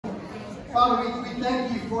Father, we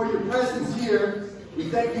thank you for your presence here. We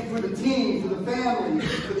thank you for the team, for the family,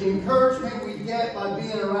 for the encouragement we get by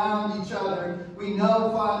being around each other. We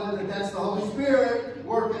know, Father, that that's the Holy Spirit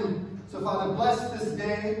working. So, Father, bless this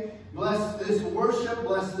day, bless this worship,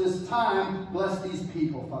 bless this time, bless these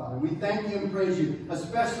people, Father. We thank you and praise you,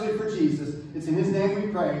 especially for Jesus. It's in his name we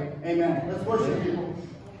pray. Amen. Let's worship, people.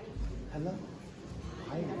 Hello.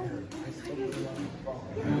 Hi there. I spoke to you on the phone.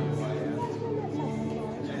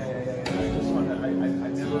 I just wanted, I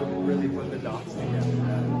never really put the dots together.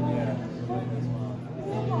 Yeah.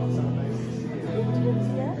 So nice to see you.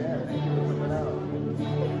 Yeah, thank you for coming out.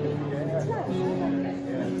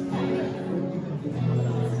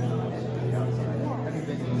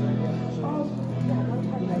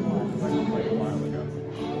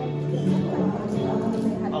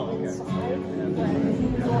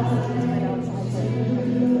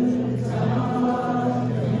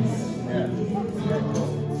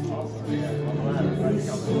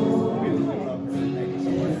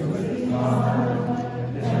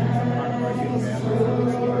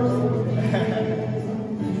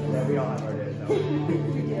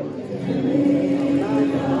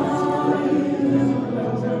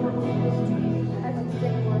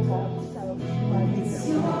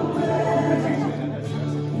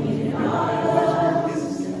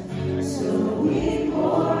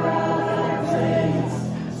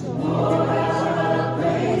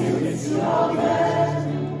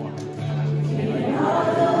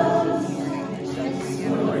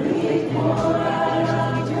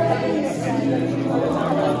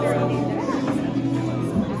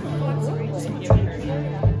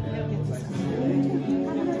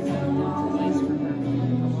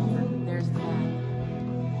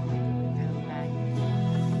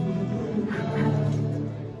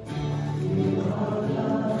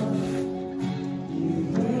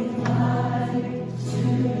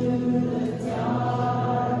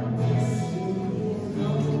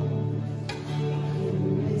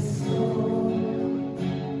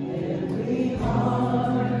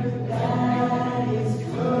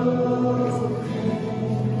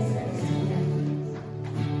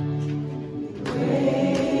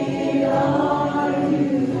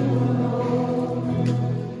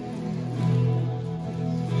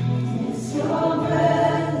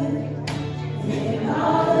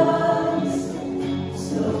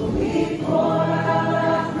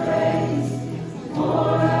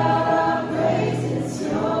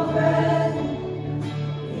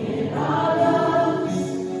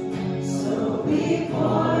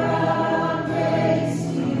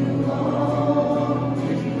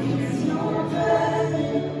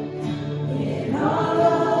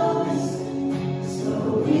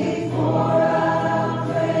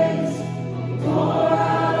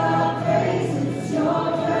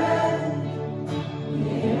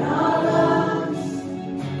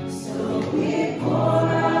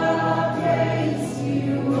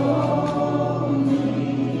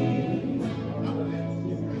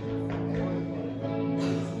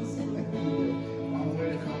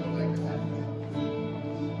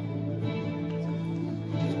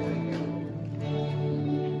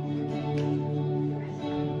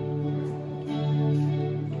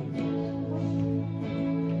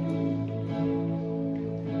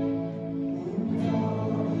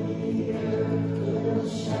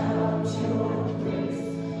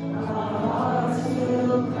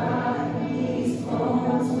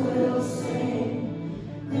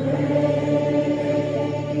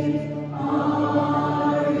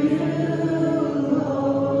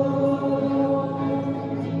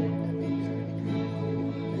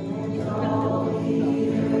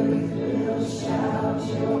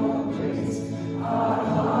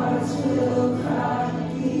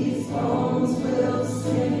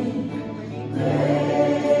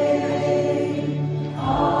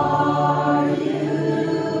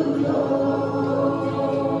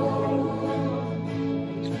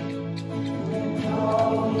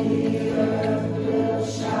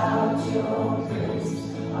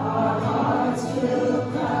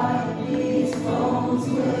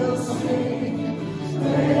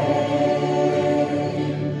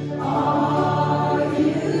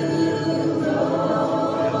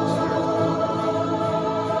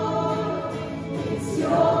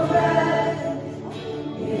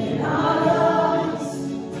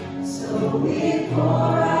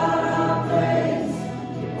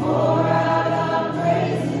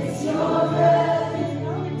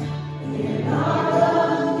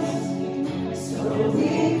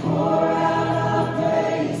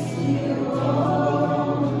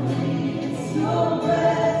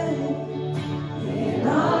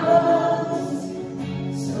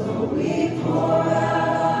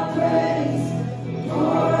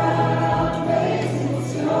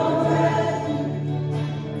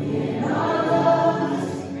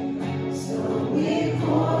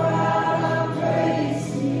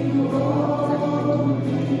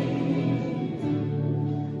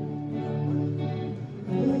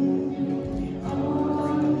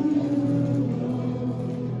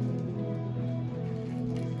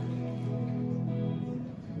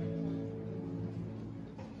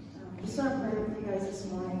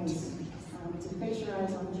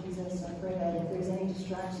 eyes on Jesus. I pray that if there's any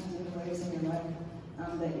distractions in place in your life,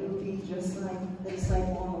 that you will be just like the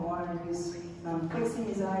disciple on the water who's fixing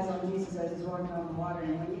his eyes on Jesus as he's walking on the water.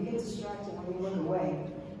 And when you get distracted, when you look away,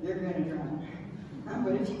 you're going to drown.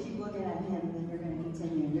 But if you keep looking at him, then you're going to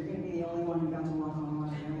continue. You're going to be the only one who got to walk on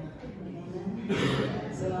water, right?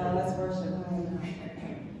 Amen? So let's worship him.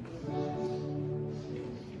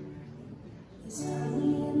 It's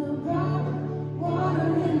honey in the rock,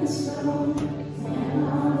 water in the stone, and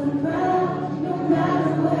on the ground, no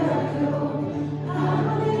matter where I go. I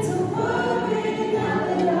don't need to worry now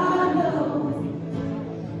that I know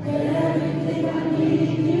that everything I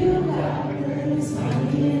need you got. There's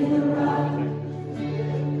honey in the rock.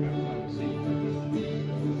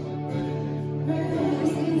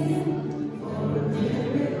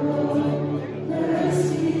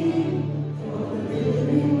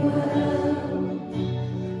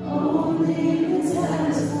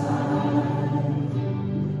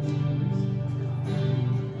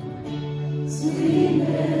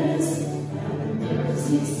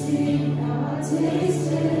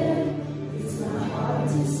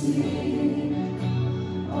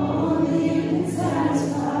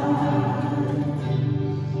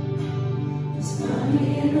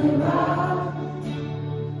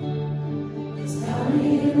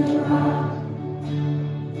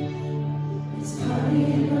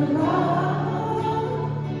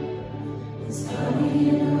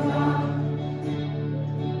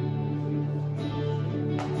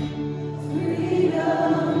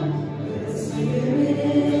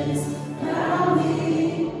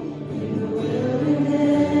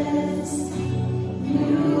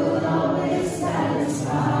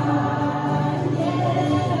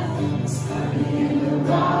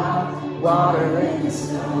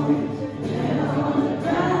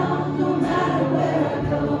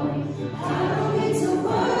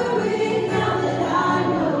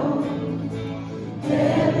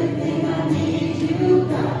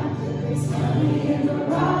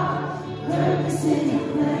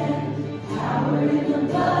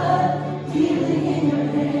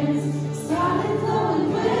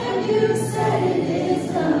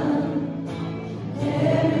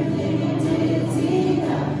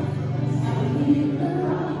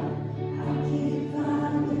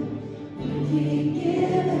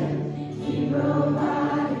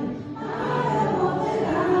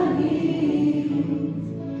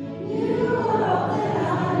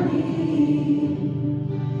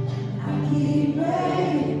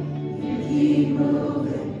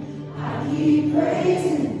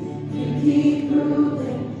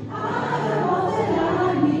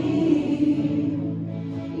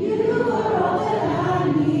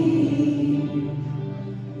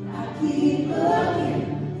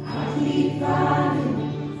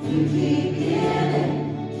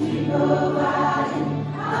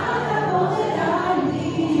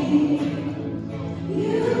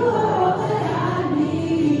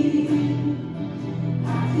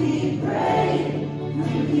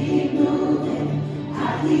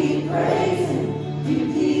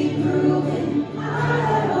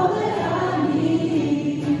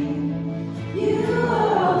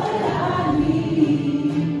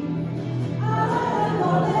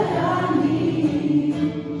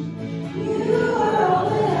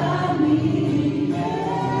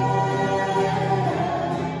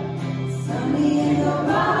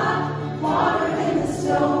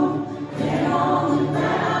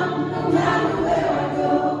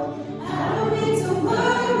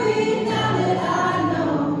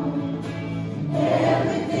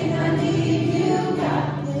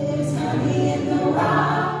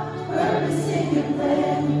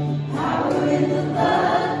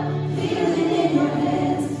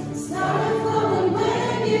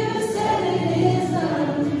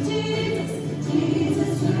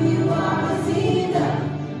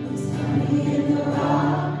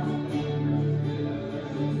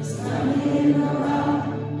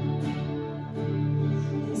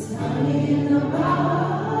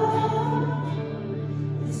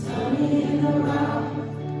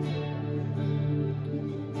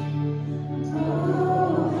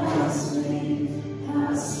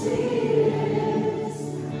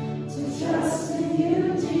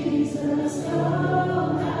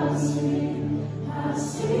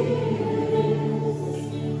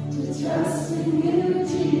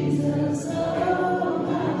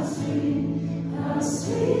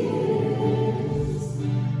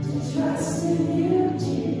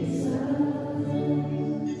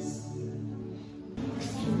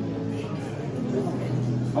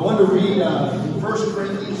 to read 1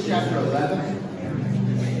 Corinthians chapter 11.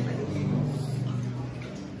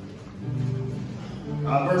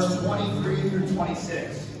 verse 23 through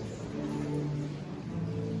 26.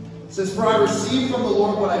 It says, "For I received from the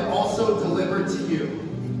Lord what I also delivered to you."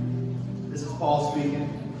 This is Paul speaking.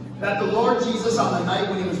 "That the Lord Jesus, on the night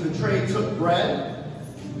when he was betrayed, took bread,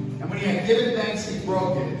 and when he had given thanks, he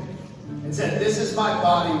broke it, and said, 'This is my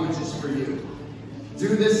body, which is for you.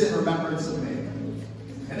 Do this in remembrance of me.'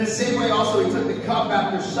 In the same way also he took the cup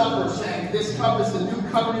after supper, saying, 'This cup is the new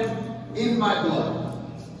covenant in my blood.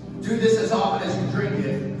 Do this as often as you drink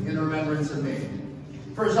it in remembrance of me.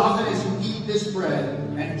 For as often as you eat this bread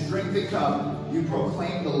and drink the cup, you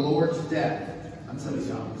proclaim the Lord's death until he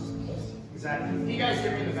comes.'" Exactly. Can you guys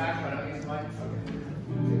hear me in the background? I don't use the mic.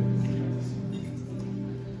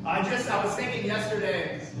 Okay. I was thinking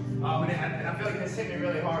yesterday, and I feel like this hit me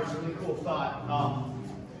really hard. It's a really cool thought.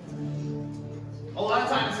 A lot of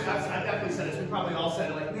times, I've definitely said this, we probably all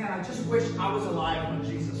said it, like, man, I just wish I was alive when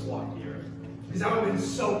Jesus walked here. Because that would have been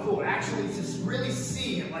so cool. Actually, to really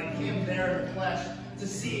see him, like him there in the flesh, to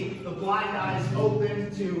see the blind eyes open,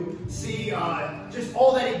 to see just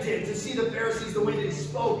all that he did, to see the Pharisees, the way that he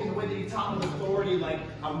spoke, and the way that he taught with authority. Like,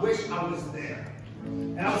 I wish I was there.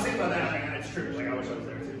 And I was thinking about that, like, it's true, like, I wish I was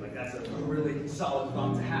there too. Like, that's a really solid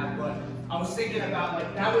thought to have. But I was thinking about,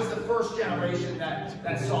 like, that was the first generation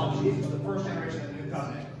that saw Jesus, the first generation of the New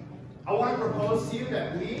Covenant. I want to propose to you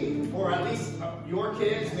that we, or at least your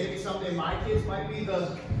kids, maybe someday my kids, might be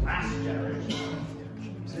the last generation.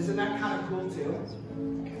 Isn't that kind of cool too?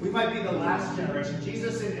 We might be the last generation.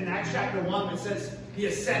 Jesus in Acts chapter 1, it says he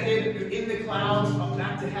ascended in the clouds up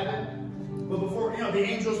back to heaven. But before, the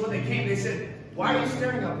angels, when they came, they said, "Why are you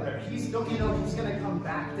staring up there? Don't you know he's going to come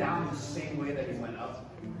back down the same way that he went up?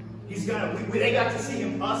 He's going to, they got to see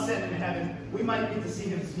him ascend in heaven. We might get to see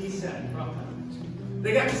him descend from heaven.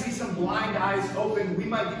 They got to see some blind eyes open. We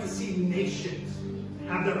might get to see nations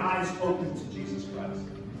have their eyes open to Jesus Christ.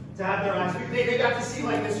 To have their eyes. They got to see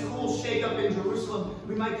like this cool shake-up in Jerusalem.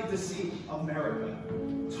 We might get to see America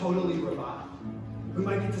totally revived. We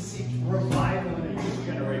might get to see revival in a new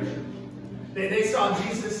generation. They saw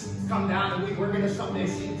Jesus come down, and we're going to someday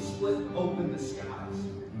see him split open the skies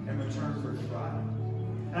and return for his bride.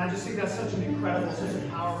 And I just think that's such an incredible, such a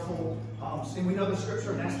powerful thing. We know the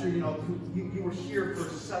scripture in Esther, you were here for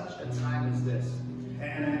such a time as this.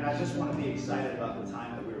 And I just want to be excited about the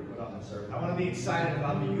time that we were put on this earth. I want to be excited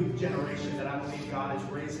about the youth generation that I believe God is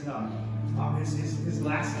raising up. His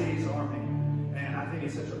last days army. And I think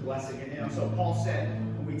it's such a blessing. And so Paul said,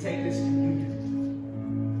 when we take this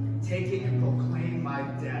communion, take it and proclaim my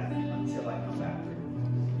death until I come back for you.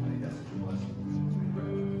 I think that's such a blessing.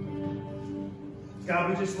 God,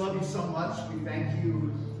 we just love you so much. We thank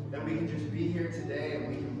you that we can just be here today and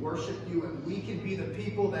we can worship you and we can be the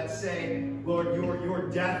people that say, Lord, your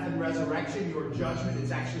death and resurrection, your judgment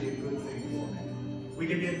is actually a good thing for me. We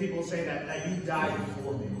can be the people who say that you died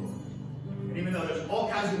for me, Lord. And even though there's all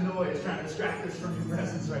kinds of noise trying to distract us from your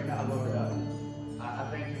presence right now, Lord, I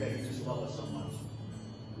thank you that you just love us so much.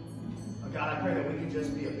 God, I pray that we can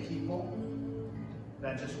just be a people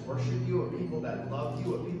that just worship you, a people that love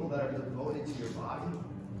you, a people that are devoted to your body,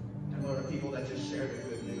 and Lord, a people that just share the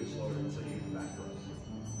good news, Lord, until you come back to us.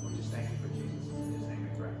 We just thank you for Jesus. In his name we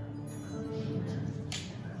pray. Amen.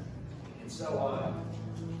 And so,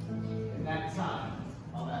 in that time,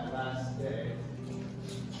 on that last day,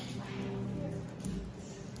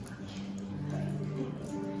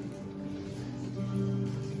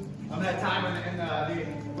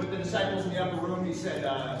 with the disciples in the upper room, he said,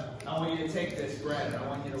 I want you to take this bread, and I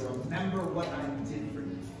want you to remember what I did for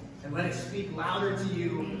you. And let it speak louder to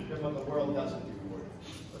you than what the world doesn't do for you.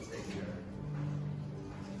 Let's take it together.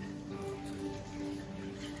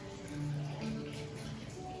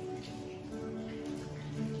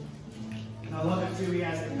 And I love it too, he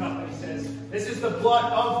has the cup, and he says, this is the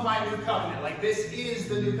blood of my new covenant. Like, this is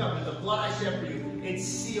the new covenant. The blood I shed for you. It's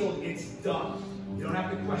sealed. It's done. You don't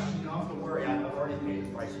have to question. You don't have to worry. I've already paid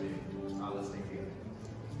the price for you. Let's take it together.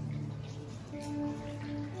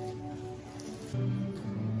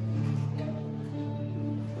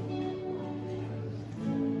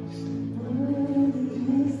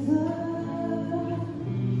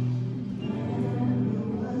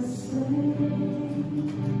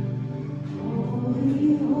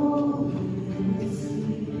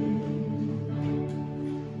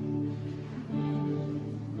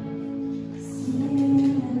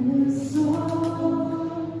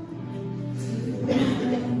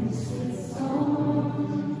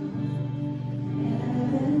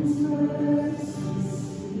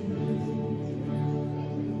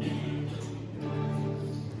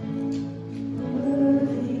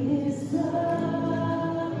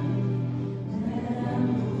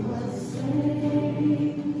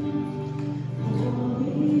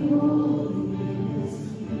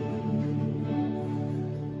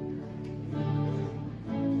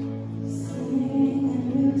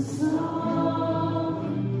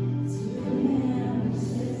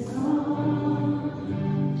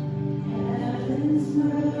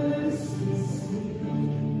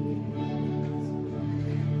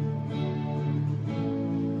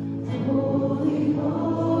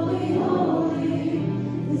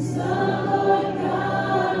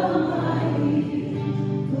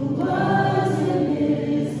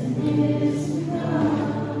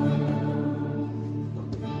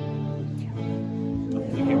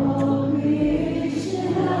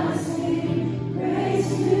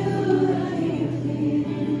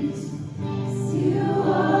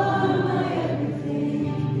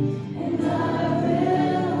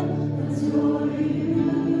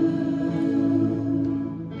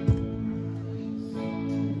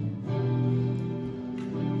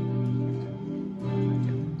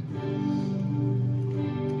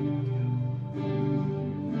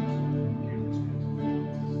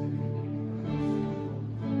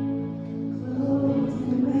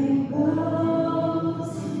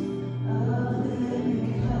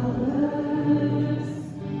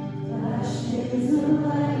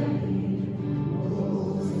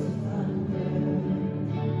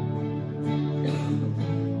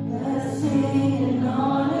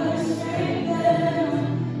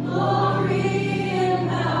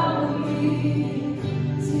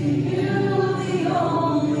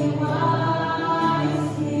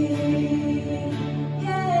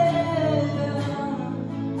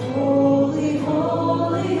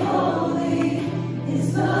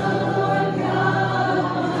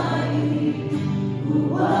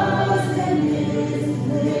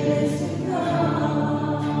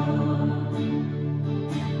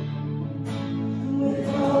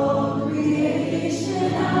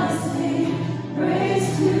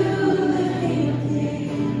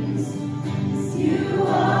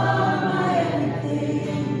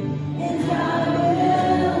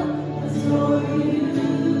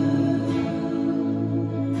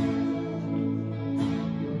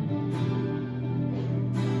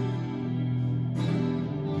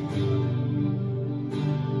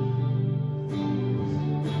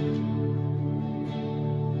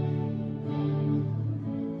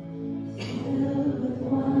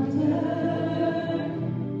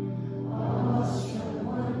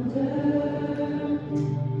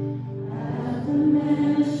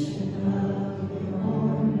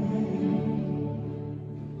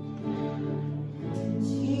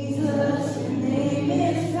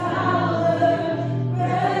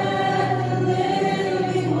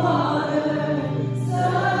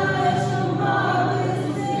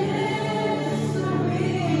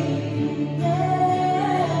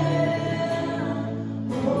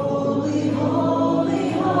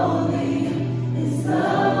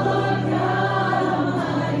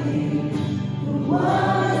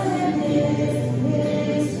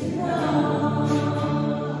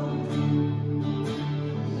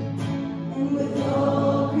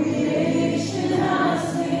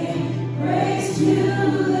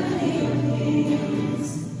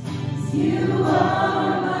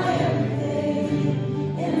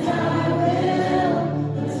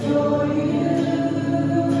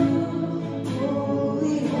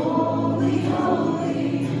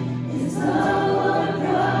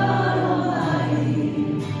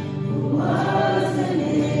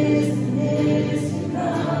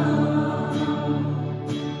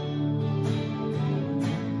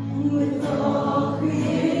 With all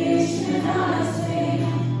creation I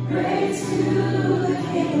sing praise to the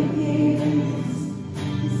King of Kings.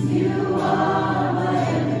 You are my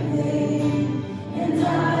everything, and I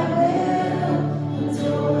will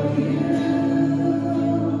adore you.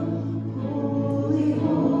 Holy,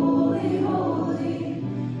 holy, holy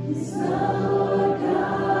is the Lord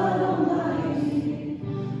God Almighty,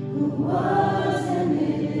 who was and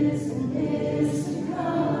is to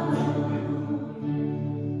come.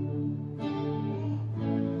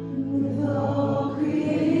 With all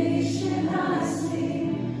creation I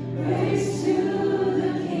sing praise to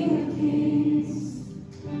the King of Kings.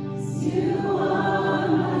 You are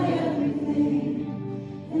my everything,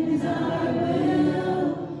 and I will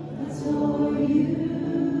adore you.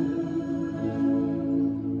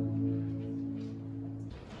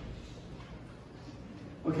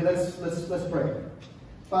 Okay, let's pray.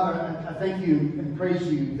 Father, I thank you and praise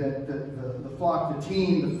you that the flock, the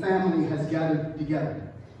team, the family has gathered together.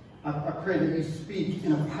 I pray that you speak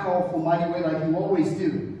in a powerful, mighty way like you always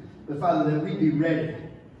do. But Father, that we be ready,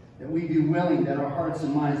 that we be willing, that our hearts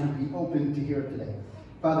and minds would be open to hear today.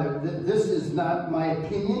 Father, this is not my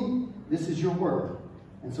opinion. This is your word.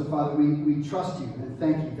 And so, Father, we trust you and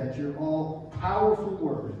thank you that your all-powerful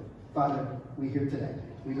word, Father, we hear today.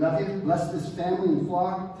 We love you. Bless this family and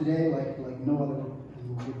flock today like no other.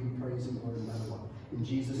 And we'll give you praise and glory no matter what. In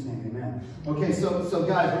Jesus' name, amen. Okay, so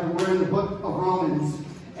guys, we're in the book of Romans.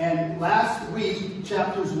 And last week,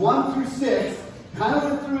 chapters 1 through 6, kind of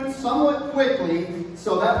went through it somewhat quickly.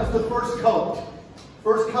 So that was the first coat.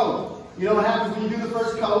 First coat. You know what happens when you do the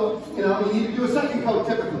first coat? You know, you need to do a second coat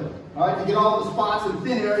typically. All right, to get all the spots and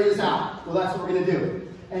thin areas out. Well, that's what we're going to do.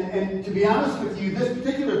 And to be honest with you, this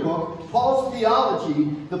particular book, Paul's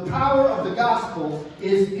theology, the power of the gospel,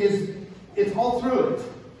 it's all through it.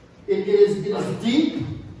 It is deep,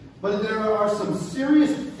 but there are some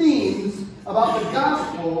serious themes about the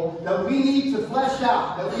gospel that we need to flesh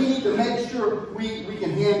out, that we need to make sure we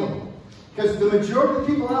can handle. Because the majority of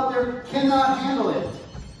people out there cannot handle it.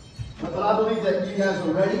 But I believe that you guys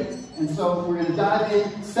are ready. And so we're going to dive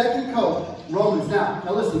in. Second coat, Romans. Now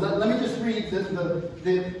listen, let me just read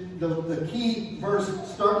the key verse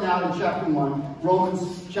starting out in chapter 1.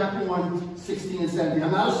 Romans chapter 1, 16 and 17.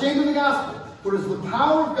 I'm not ashamed of the gospel, for it is the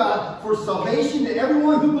power of God for salvation to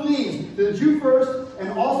everyone who believes, to the Jew first and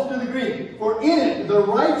also to the Greek. For in it the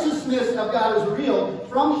righteousness of God is revealed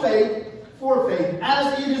from faith for faith,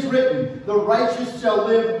 as it is written, the righteous shall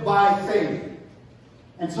live by faith.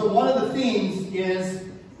 And so one of the themes is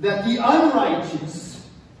that the unrighteous,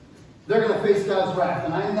 they're going to face God's wrath.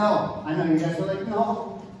 And I know you guys are like,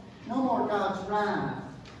 no more God's wrath.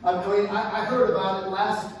 I mean, I heard about it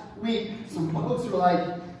last week. Some folks were like,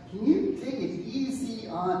 can you take it easy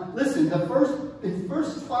on? Listen, the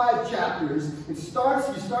first 5 chapters, you start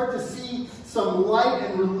to see some light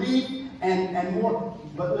and relief and more.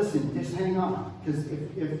 But listen, just hang on. Because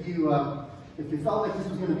if you felt like this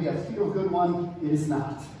was going to be a feel-good one, it is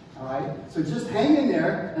not. All right? So just hang in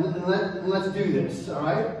there and let's do this. All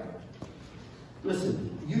right?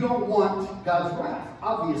 Listen, you don't want God's wrath,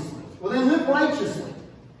 obviously. Well, then live righteously.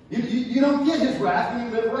 You don't get his wrath when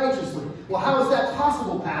you live righteously. Well, how is that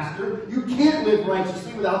possible, Pastor? You can't live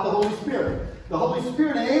righteously without the Holy Spirit. The Holy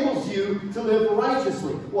Spirit enables you to live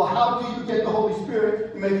righteously. Well, how do you get the Holy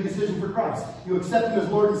Spirit? You make a decision for Christ. You accept him as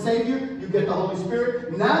Lord and Savior. You get the Holy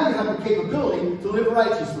Spirit. Now you have the capability to live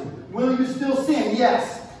righteously. Will you still sin?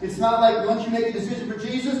 Yes. It's not like once you make a decision for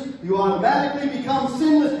Jesus, you automatically become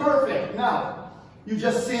sinless perfect. No. You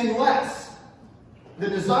just sin less. The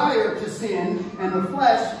desire to sin and the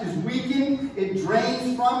flesh is weakened. It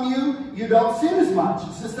drains from you. You don't sin as much.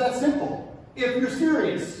 It's just that simple. If you're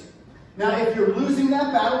serious. Now, if you're losing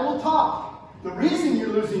that battle, we'll talk. The reason you're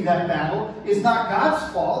losing that battle is not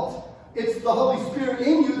God's fault. It's the Holy Spirit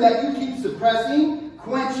in you that you keep suppressing,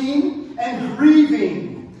 quenching, and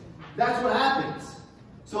grieving. That's what happens.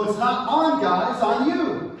 So it's not on God, it's on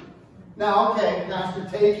you. Now, okay, Pastor,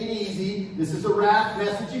 take it easy. This is a wrath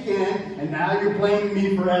message again, and now you're blaming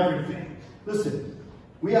me for everything. Listen,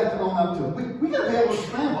 we have to own up to it. We got to be able to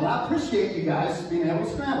scramble. I appreciate you guys being able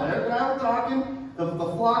to scramble. Eric and I were talking. The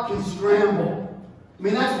flock can scramble. I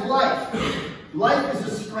mean, that's life. Life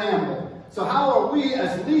is a scramble. So how are we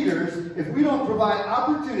as leaders if we don't provide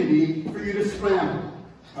opportunity for you to scramble?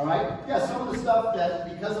 All right? Yeah, some of the stuff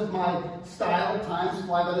that, because of my style, at times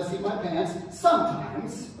fly by the seat of my pants.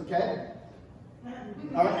 Sometimes, okay?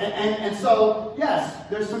 All right? And so, yes,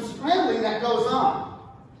 there's some scrambling that goes on.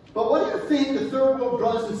 But what do you think the third world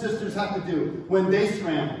brothers and sisters have to do when they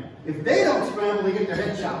scramble? If they don't scramble, they get their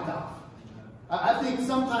head chopped off. I think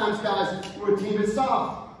sometimes, guys, we're a team that's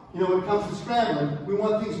soft. You know, when it comes to scrambling, we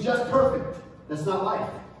want things just perfect. That's not life.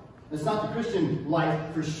 That's not the Christian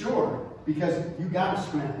life for sure, because you got to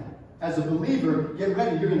scramble. As a believer, get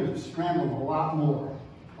ready. You're going to scramble a lot more.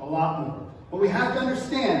 A lot more. But we have to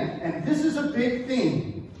understand, and this is a big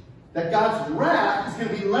theme, that God's wrath is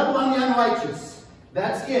going to be leveled on the unrighteous.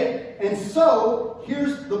 That's it. And so,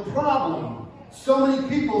 here's the problem. So many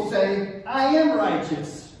people say, I am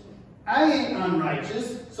righteous. I ain't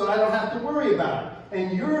unrighteous, so I don't have to worry about it.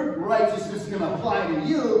 And your righteousness is going to apply to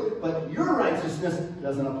you, but your righteousness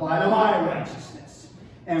doesn't apply to my righteousness.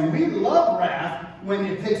 And we love wrath when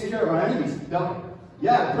it takes care of our enemies, don't we?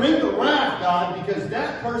 Yeah, bring the wrath, God, because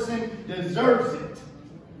that person deserves it.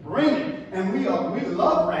 Bring it. And we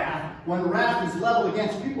love wrath when wrath is leveled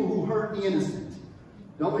against people who hurt the innocent.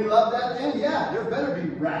 Don't we love that then? Yeah, there better be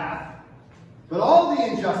wrath. But all the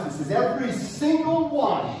injustices, every single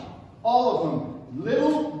one, all of them,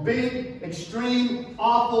 little, big, extreme,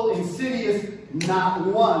 awful, insidious, not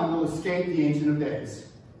one will escape the Ancient of Days.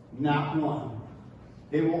 Not one.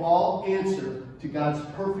 They will all answer to God's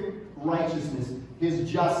perfect righteousness. His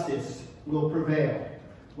justice will prevail.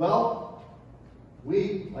 Well,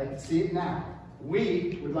 we like to see it now.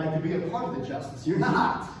 We would like to be a part of the justice. You're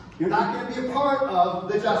not. You're not going to be a part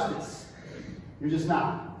of the justice. You're just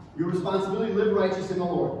not. Your responsibility to live righteous in the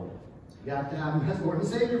Lord. You have to have Him as Lord and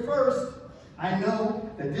Savior first. I know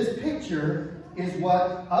that this picture is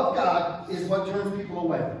what, of God, is what turns people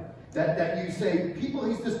away. That you say, people,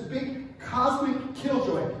 He's this big cosmic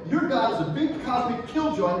killjoy. Your God is a big cosmic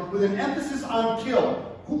killjoy with an emphasis on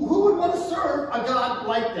kill. Who would want to serve a God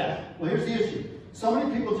like that? Well, here's the issue. So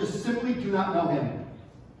many people just simply do not know Him.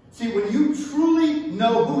 See, when you truly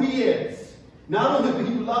know who He is, not only will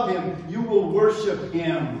you love Him, you will worship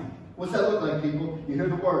Him. What's that look like, people? You hear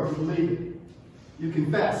the word, you believe it. You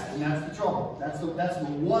confess, and that's the trouble. That's the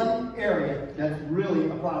one area that's really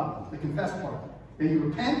a problem, the confess part. Then you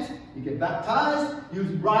repent, you get baptized, you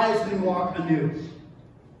rise and walk anew.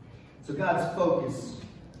 So God's focus,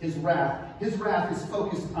 His wrath is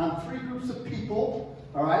focused on three groups of people,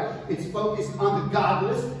 all right? It's focused on the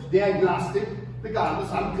godless, the agnostic, the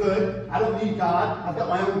godless. I'm good. I don't need God. I've got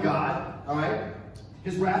my own God, all right?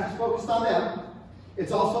 His wrath is focused on them.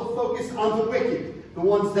 It's also focused on the wicked, the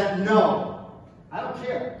ones that know. I don't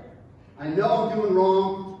care. I know I'm doing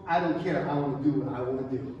wrong. I don't care. I want to do what I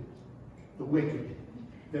want to do. The wicked,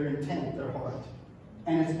 their intent, their heart.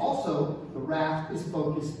 And it's also, the wrath is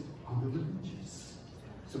focused on the religious.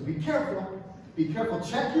 So be careful. Be careful.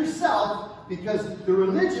 Check yourself, because the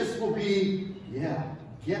religious will be, yeah,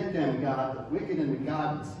 get them, God. The wicked and the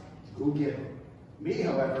godless, go get them. Me,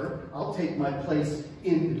 however, I'll take my place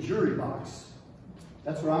in the jury box.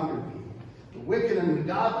 That's where I'm going to be. The wicked and the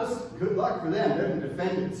godless, good luck for them. They're the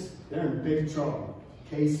defendants. They're in big trouble.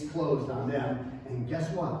 Case closed on them. And guess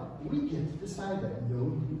what? We get to decide that. No,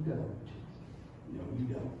 you don't. No, you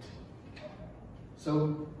don't.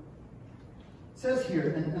 So, it says here,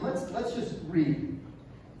 and let's just read.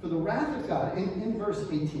 For the wrath of God, in verse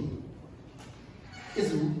 18,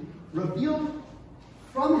 is revealed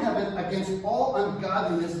from heaven against all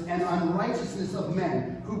ungodliness and unrighteousness of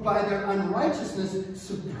men, who by their unrighteousness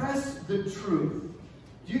suppress the truth.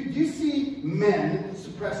 Do you see men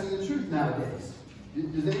suppressing the truth nowadays?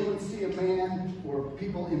 Does anyone see a man or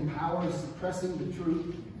people in power suppressing the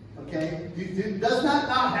truth? Okay? Does that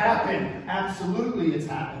not happen? Absolutely it's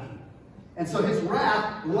happening. And so His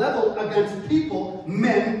wrath leveled against people,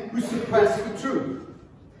 men who suppress the truth.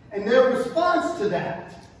 And their response to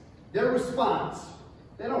that, they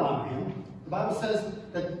don't honor Him. The Bible says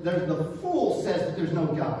that the fool says that there's no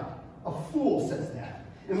God. A fool says that.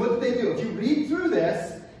 And what did they do? If you read through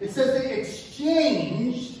this, it says they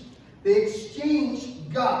exchanged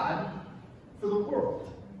God for the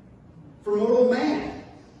world, for mortal man,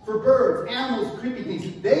 for birds, animals, creepy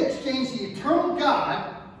things. They exchanged the eternal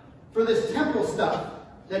God for this temporal stuff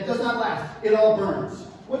that does not last. It all burns.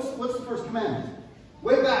 What's the first commandment?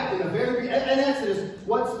 Way back in the very in Exodus,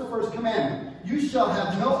 what's the first commandment? You shall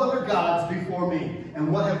have no other gods before me.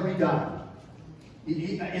 And what have we done?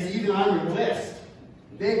 Is even on your list.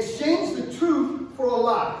 They exchanged the truth for a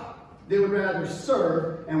lie. They would rather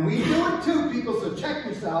serve, and we do it too, people, so check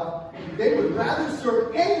yourself. They would rather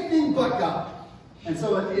serve anything but God. And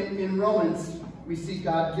so in Romans, we see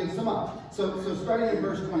God gives them up. So starting in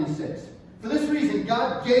verse 26. For this reason,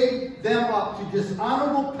 God gave them up to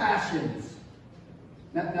dishonorable passions.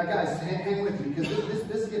 Now guys, hang with me, because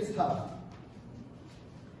this gets tough.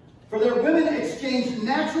 For their women exchanged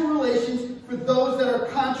natural relations for those that are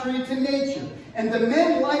contrary to nature. And the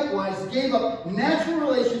men likewise gave up natural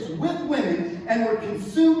relations with women and were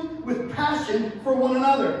consumed with passion for one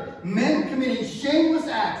another, men committing shameless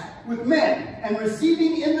acts with men and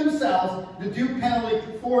receiving in themselves the due penalty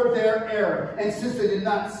for their error. And since they did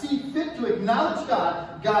not see fit to acknowledge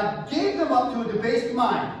God, God gave them up to a debased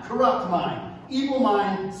mind, corrupt mind, evil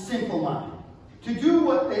mind, sinful mind, to do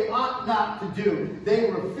what they ought not to do. They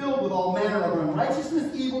were filled with all manner of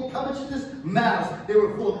unrighteousness, evil, covetousness, malice. They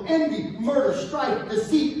were full of envy, murder, strife,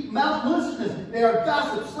 deceit, maliciousness. They are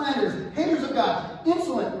gossips, slanderers, haters of God,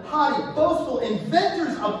 insolent, haughty, boastful,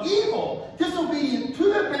 inventors of evil, disobedient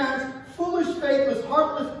to their parents, foolish, faithless,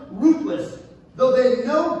 heartless, ruthless. Though they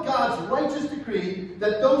know God's righteous decree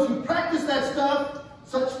that those who practice that stuff,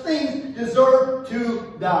 such things, deserve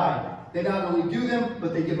to die. They not only do them,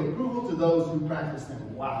 but they give approval to those who practice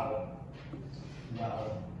them. Wow.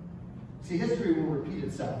 Wow. See, history will repeat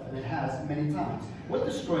itself, and it has many times. What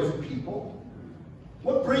destroys a people?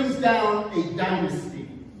 What brings down a dynasty?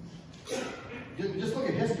 Just look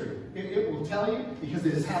at history. It will tell you, because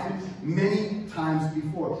it has happened many times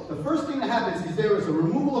before. The first thing that happens is there is a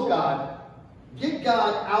removal of God. Get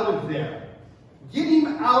God out of there. Get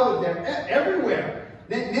him out of there, everywhere.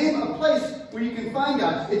 Name a place where you can find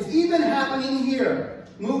God. It's even happening here.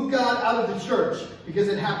 Move God out of the church, because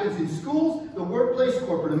it happens in schools, the workplace,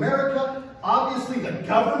 corporate America, obviously the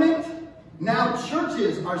government. Now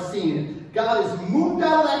churches are seeing it. God is moved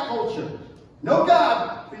out of that culture. No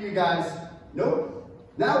God for you guys. Nope.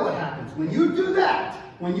 Now what happens? When you do that,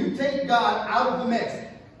 when you take God out of the mix,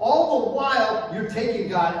 all the while you're taking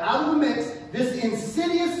God out of the mix, this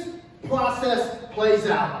insidious process plays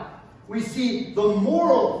out. We see the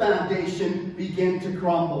moral foundation begin to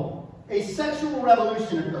crumble. A sexual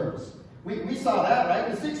revolution occurs. We saw that, right,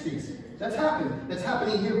 in the 60s. That's happened. That's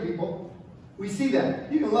happening here, people. We see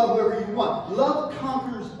that. You can love whoever you want. Love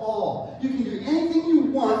conquers all. You can do anything you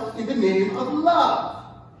want in the name of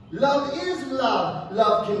love. Love is love.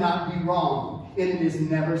 Love cannot be wrong. And it is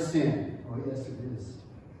never sin. Oh, yes, it is.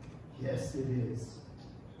 Yes, it is.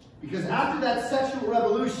 Because after that sexual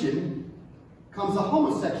revolution comes a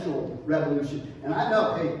homosexual revolution. And I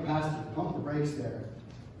know, hey, Pastor, pump the brakes there.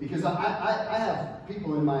 Because I have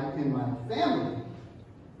people in my family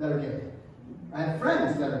that are gay. I have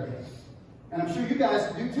friends that are gay. And I'm sure you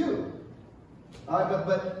guys do too.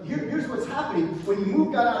 But here's what's happening. When you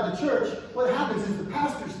move God out of the church, what happens is the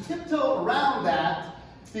pastors tiptoe around that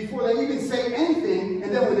before they even say anything.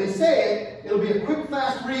 And then when they say it, it'll be a quick,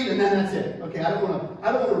 fast read, and then that's it. Okay, I don't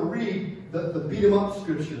want to read the beat-em-up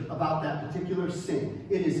scripture about that particular sin.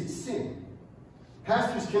 It is sin.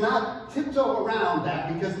 Pastors cannot tiptoe around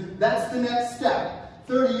that, because that's the next step.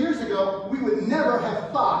 30 years ago, we would never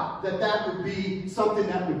have thought that that would be something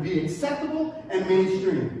that would be acceptable and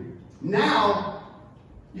mainstream. Now,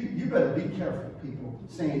 you better be careful, people,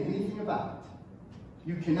 saying anything about it.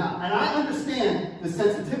 You cannot. And I understand the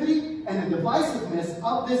sensitivity and the divisiveness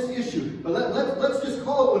of this issue, but let's just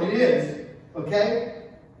call it what it is, okay?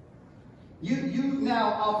 You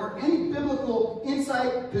now offer any biblical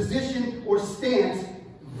insight, position, or stance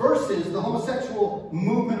versus the homosexual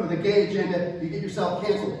movement or the gay agenda. You get yourself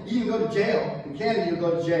canceled. You can go to jail. In Canada, you'll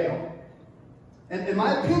go to jail. And in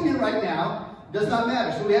my opinion right now, does not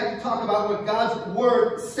matter. So we have to talk about what God's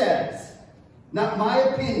word says. Not my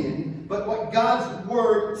opinion, but what God's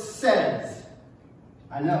word says.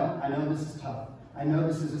 I know this is tough. I know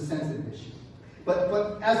this is a sensitive issue.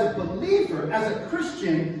 But as a believer, as a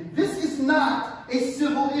Christian, this is not a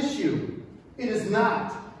civil issue. It is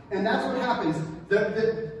not. And that's what happens.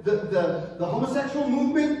 The homosexual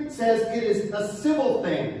movement says it is a civil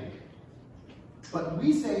thing. But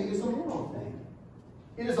we say it is a moral thing.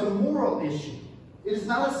 It is a moral issue. It is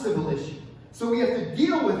not a civil issue. So we have to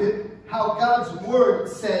deal with it how God's word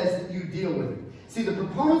says you deal with it. See, the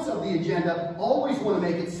proponents of the agenda always want to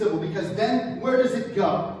make it civil, because then where does it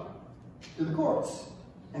go? To the courts.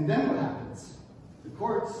 And then what happens? The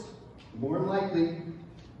courts, more than likely,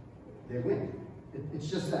 they win. It's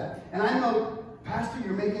just that. And I know, Pastor,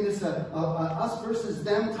 you're making this a us versus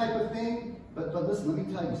them type of thing. But listen, let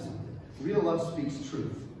me tell you something. Real love speaks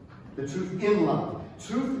truth. The truth in love.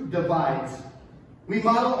 Truth divides. We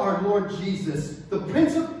model our Lord Jesus, the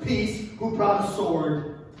Prince of Peace, who brought a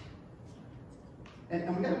sword.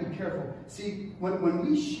 And we got to be careful. See, when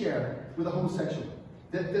we share with a homosexual,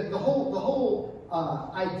 the whole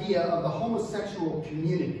idea of the homosexual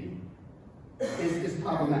community is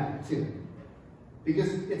problematic too,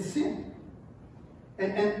 because it's sin.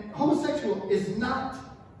 And homosexual is not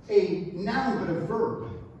a noun but a verb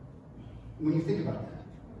when you think about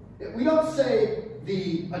that. We don't say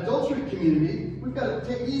the adultery community. We've got to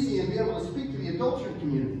take it easy and be able to speak to the adultery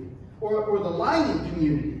community, or the lying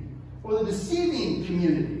community, or the deceiving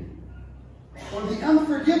community, or the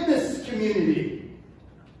unforgiveness community.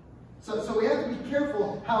 So we have to be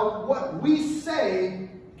careful how what we say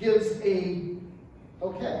gives a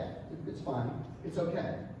okay. It's fine. It's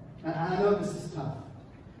okay. And I know this is tough.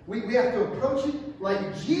 We have to approach it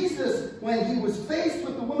like Jesus, when he was faced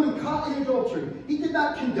with the woman caught in adultery. He did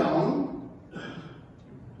not condone.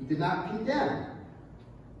 He did not condemn.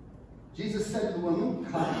 Jesus said to the woman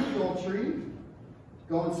caught in adultery,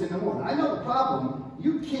 go and sin no more. I know the problem.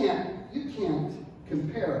 You can't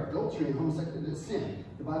compare adultery and homosexuality to sin.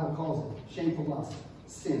 The Bible calls it shameful lust,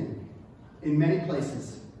 sin. In many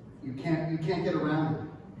places, you can't get around it.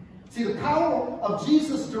 See, the power of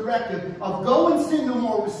Jesus' directive of go and sin no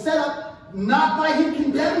more was set up not by him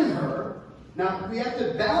condemning her. Now, we have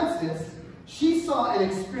to balance this. She saw and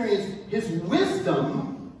experienced his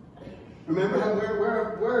wisdom. Remember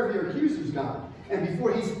where have your accusers gone? And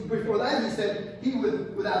before that, he said, he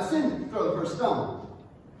without sin, throw the first stone.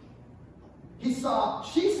 She saw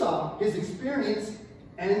his experience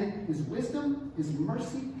and his wisdom, his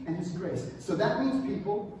mercy, and his grace. So that means,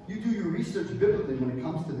 people, you do your research biblically when it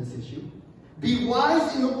comes to this issue. Be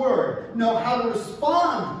wise in the word. Know how to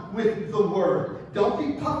respond with the word. Don't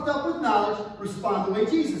be puffed up with knowledge. Respond the way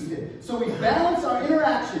Jesus did. So we balance our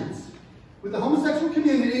interactions with the homosexual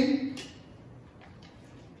community.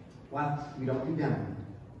 Well, we don't condemn them.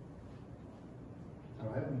 All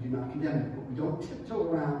right, we do not condemn it, but we don't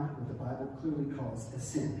tiptoe around what the Bible clearly calls a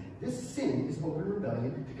sin. This sin is open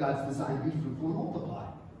rebellion to God's design to be fruitful and multiply.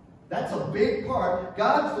 That's a big part.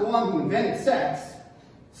 God's the one who invented sex.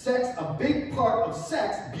 Sex, a big part of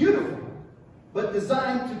sex, beautiful, but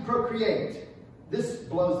designed to procreate. This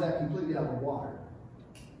blows that completely out of the water.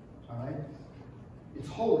 All right? It's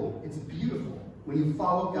holy. It's beautiful when you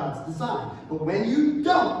follow God's design. But when you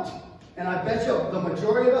don't, and I bet you the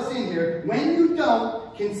majority of us in here, when you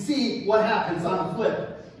don't, can see what happens on the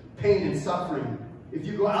flip. Pain and suffering. If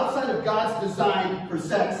you go outside of God's design for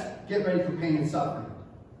sex, get ready for pain and suffering.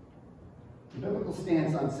 The biblical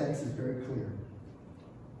stance on sex is very clear.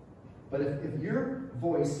 But if your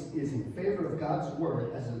voice is in favor of God's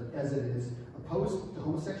word as it is opposed to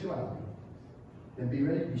homosexuality, then be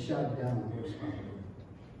ready to be shouted down on your responsibility.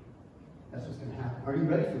 That's what's going to happen. Are you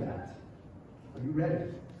ready for that? Are you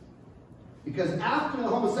ready? Because after the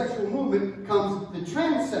homosexual movement comes the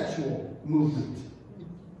transsexual movement.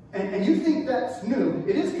 And you think that's new.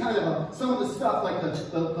 It is kind of some of the stuff like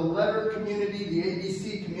the letter community, the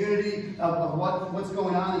ABC community of what's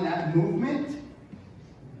going on in that movement.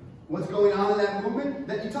 What's going on in that movement?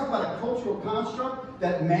 That you talk about a cultural construct,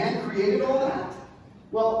 that man created all that.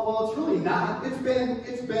 Well, it's really not. It's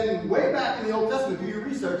been way back in the Old Testament. Do your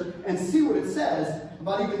research and see what it says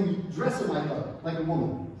about even dressing like a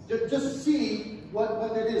woman. Just see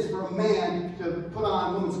what that is for a man to put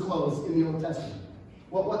on woman's clothes in the Old Testament.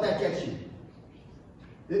 What that gets you.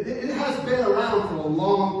 It has been around for a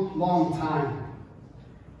long, long time.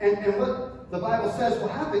 And what the Bible says will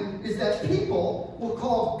happen is that people will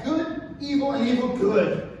call good evil and evil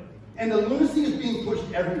good. And the lunacy is being pushed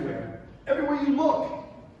everywhere. Everywhere you look.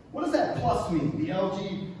 What does that plus mean? The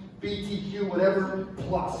LGBTQ whatever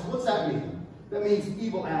plus. What's that mean? That means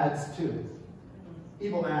evil ads too.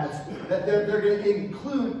 Evil ads. That they're going to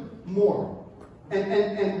include more.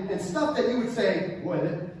 And stuff that you would say, boy,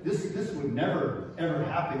 this would never, ever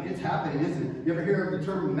happen. It's happening, isn't it? You ever hear of the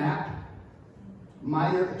term MAP?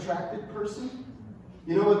 Minor attracted person?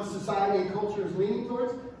 You know what society and culture is leaning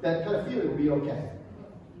towards? That pedophilia will be okay.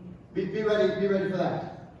 Be ready for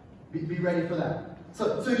that. Be ready for that.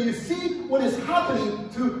 So you see what is happening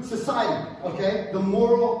to society, okay? The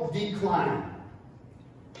moral decline.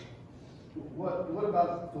 What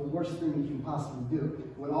about the worst thing you can possibly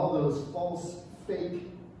do when all those false, fake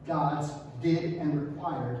gods did and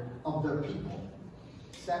required of their people?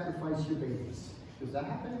 Sacrifice your babies. Does that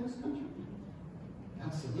happen in this country?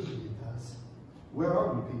 Absolutely it does. Where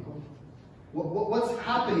are we, people? What's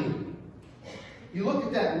happening? You look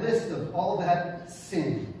at that list of all that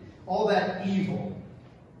sin, all that evil.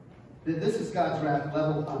 This is God's wrath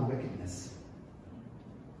leveled on wickedness.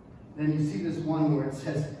 Then you see this one where it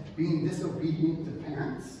says, being disobedient to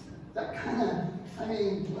parents. That kind of, what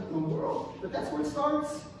in the world? But that's where it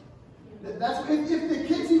starts. That's if the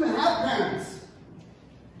kids even have parents.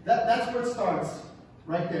 That's where it starts.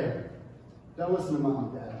 Right there. Don't listen to mom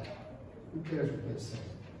and dad. Who cares what they say?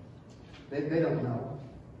 They don't know.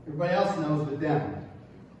 Everybody else knows but them.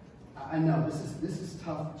 I know this is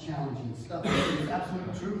tough, challenging stuff. It's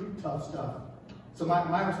absolutely true, tough stuff. So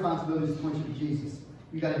my responsibility is to point you to Jesus.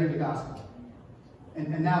 You got to hear the gospel.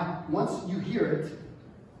 And now, once you hear it,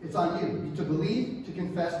 it's on you. To believe, to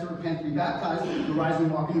confess, to repent, to be baptized, to rise and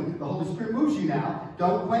walk anew. The Holy Spirit moves you now.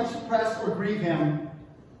 Don't quench, suppress, or grieve Him.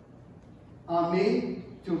 On me,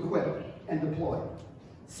 to equip and deploy.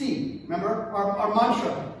 C, remember our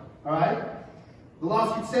mantra, all right? The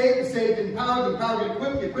lost get saved, the saved empowered, the empowered get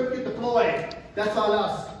equipped, the equipped get deployed. That's on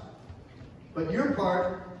us. But your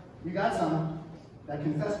part, you got some, that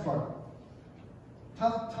confess part.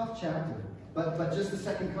 Tough chapter, but just the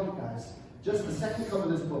second coat, guys. Just the second coat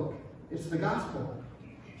of this book. It's the gospel.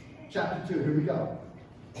 Chapter 2, here we go.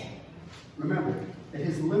 Remember that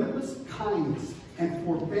his limitless kindness and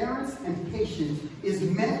forbearance and patience is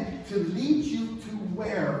meant to lead you to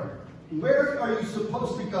where? Where are you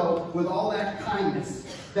supposed to go with all that kindness,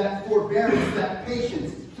 that forbearance, that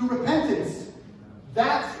patience? To repentance.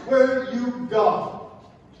 That's where you go.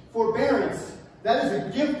 Forbearance. That is a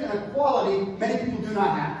gift and a quality many people do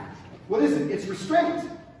not have. What is it? It's restraint.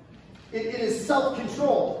 It is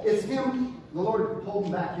self-control. It's him, the Lord,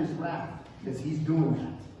 holding back his wrath because he's doing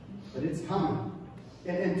that. But it's coming.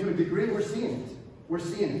 And to a degree, we're seeing it. We're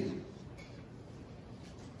seeing it.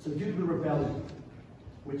 So due to the rebellion,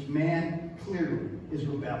 which man clearly is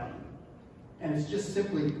rebellion. And it's just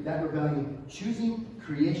simply that rebellion, choosing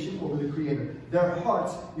creation over the Creator. Their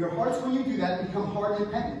hearts, your hearts when you do that become hard and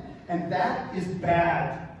impenitent. And that is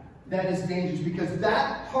bad. That is dangerous because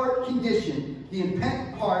that heart condition, the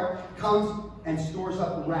impenitent heart, comes and stores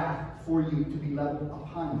up wrath for you to be leveled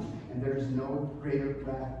upon you. And there is no greater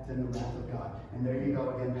wrath than the wrath of God. And there you go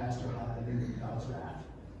again, Pastor, highlighting God's wrath.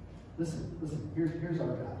 Listen, here's our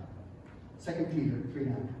God. 2 Peter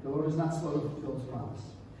 3:9. The Lord is not slow to fulfill his promise,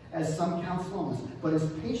 as some count slowness, but is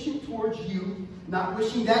patient towards you, not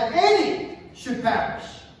wishing that any should perish,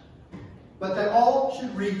 but that all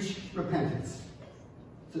should reach repentance.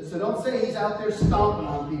 So don't say he's out there stomping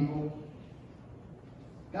on people.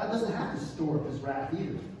 God doesn't have to store up his wrath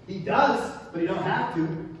either. He does, but he don't have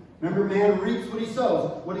to. Remember, man reaps what he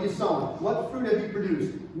sows. What are you sowing? What fruit have you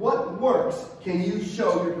produced? What works can you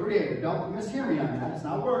show your Creator? Don't mishear me on that. It's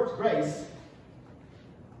not works, grace.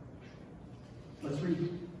 Let's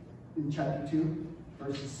read in chapter 2,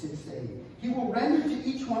 verses 6 to 8. He will render to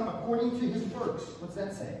each one according to his works. What's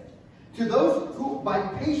that say? To those who, by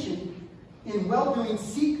patience in well-doing,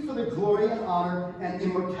 seek for the glory and honor and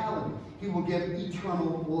immortality, he will give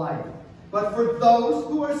eternal life. But for those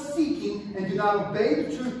who are seeking and do not obey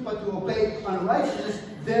the truth, but to obey unrighteousness,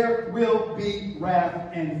 there will be wrath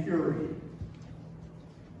and fury.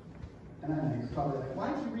 And I know you're probably like,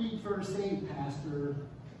 why did you read verse 8, Pastor?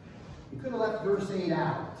 You could have left verse 8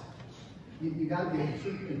 out. You got to get the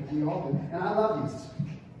truth, and we all do. And I love you.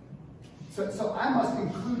 So I must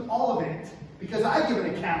include all of it, because I give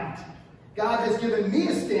an account. God has given me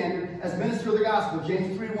a standard as minister of the gospel,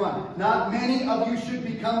 James 3:1. Not many of you should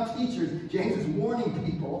become teachers. James is warning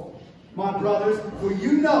people, my brothers, for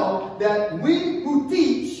you know that we who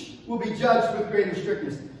teach will be judged with greater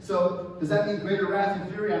strictness. So, does that mean greater wrath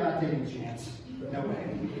and fury? I'm not taking a chance. No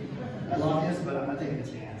way. I love this, but I'm not taking a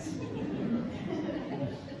chance.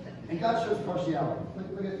 And God shows partiality.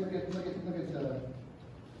 Look at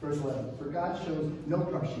verse 11. For God shows no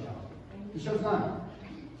partiality. He shows none.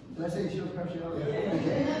 Did I say he shows partiality? Yeah.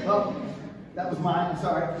 Okay. Well, that was mine. I'm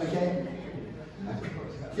sorry. Okay.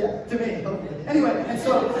 Yeah, to me. Okay. Anyway, and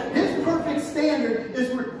so his perfect standard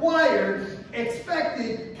is required,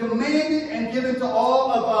 expected, commanded, and given to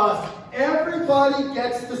all of us. Everybody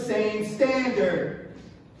gets the same standard.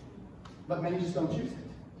 But many just don't choose it.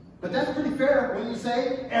 But that's pretty fair when you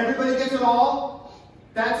say everybody gets it all.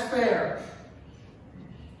 That's fair.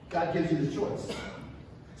 God gives you the choice.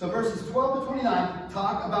 So verses 12 to 29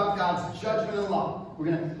 talk about God's judgment and law.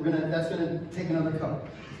 That's gonna take another cover.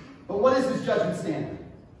 But what is his judgment standard?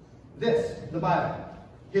 This, the Bible,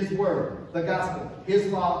 his word, the gospel,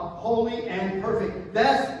 his law, holy and perfect.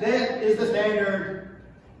 That is the standard.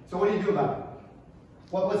 So what do you do about it?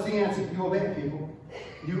 What's the answer? You obey it, people.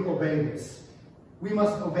 You obey this. We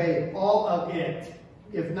must obey all of it.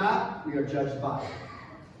 If not, we are judged by it.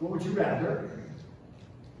 What would you rather?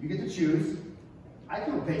 You get to choose. I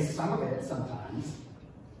can obey some of it sometimes.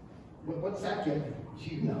 What's that get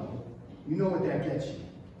you? You know what that gets you.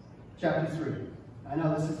 Chapter 3. I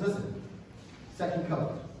know this is, listen, second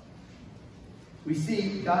cover. We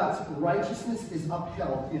see God's righteousness is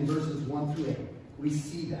upheld in verses 1 through 8. We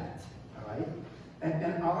see that, all right?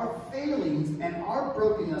 And our failings and our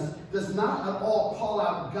brokenness does not at all call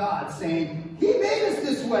out God saying, he made us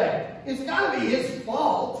this way. It's got to be his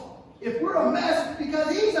fault. If we're a mess, because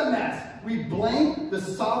he's a mess. We blame the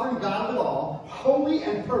sovereign God of it all, holy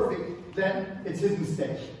and perfect, then it's his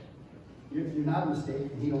mistake. You're not a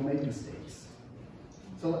mistake, and he don't make mistakes.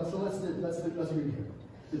 So let's read here.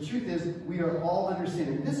 The truth is, we are all under sin.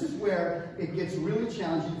 And this is where it gets really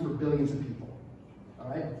challenging for billions of people. All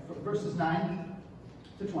right? Verses 9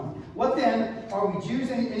 to 20. What then? Are we Jews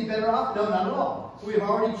any better off? No, not at all. We have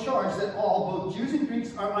already charged that all, both Jews and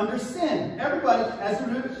Greeks, are under sin. Everybody, as it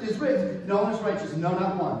is written, no one is righteous, no,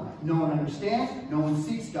 not one. No one understands, no one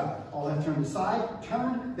seeks God. All have turned aside,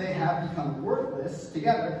 they have become worthless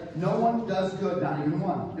together. No one does good, not even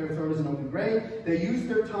one. Their throat is an open grave. They use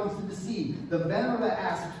their tongues to deceive. The venom of the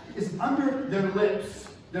asp is under their lips.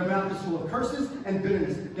 Their mouth is full of curses and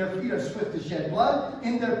bitterness. Their feet are swift to shed blood.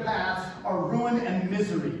 In their paths are ruin and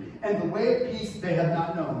misery. And the way of peace they have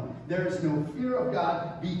not known. There is no fear of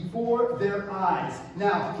God before their eyes.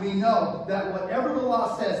 Now, we know that whatever the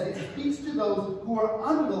law says, it speaks to those who are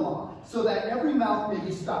under the law, so that every mouth may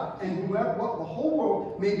be stopped, and the whole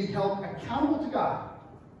world may be held accountable to God.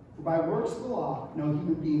 For by works of the law, no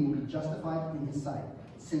human being will be justified in his sight,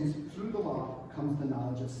 since through the law comes the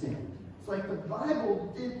knowledge of sin. It's like the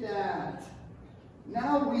Bible did that.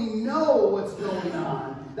 Now we know what's going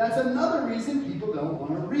on. That's another reason people don't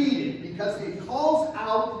want to read it, because it calls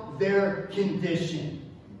out their condition.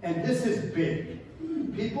 And this is big.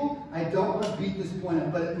 People, I don't want to beat this point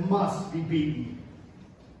up, but it must be beaten.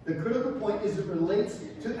 The critical point is as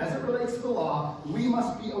it relates to the law, we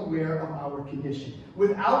must be aware of our condition.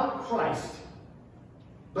 Without Christ,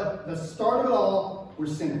 but the start of it all, we're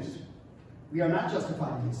sinners. We are not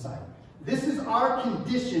justified in his sight. This is our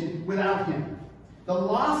condition without him. The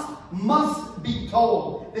lost must be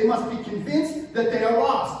told. They must be convinced that they are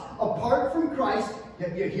lost. Apart from Christ,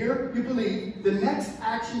 you hear, you believe, the next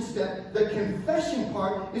action step, the confession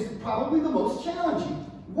part, is probably the most challenging.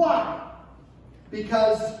 Why?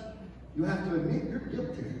 Because you have to admit you're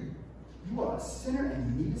guilty. You are a sinner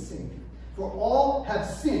and you need a Savior. For all have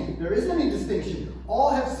sinned. There isn't any distinction.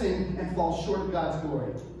 All have sinned and fall short of God's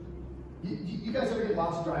glory. You guys ever get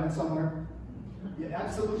lost driving somewhere? Yeah,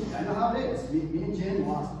 absolutely. I know how it is. Me and Jen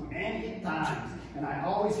lost many times. And I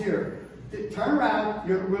always hear, turn around,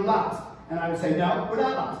 we're lost. And I would say, no, we're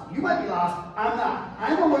not lost. You might be lost. I'm not.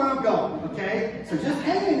 I know where I'm going, okay? So just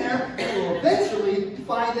hang in there, and we'll eventually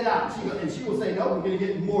find it out. And she will say, no, we're going to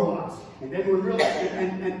get more lost. And then we're really,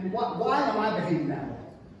 and why am I behaving that way?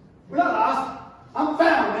 We're not lost. I'm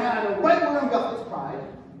found, man. I know right where I'm going. It's pride.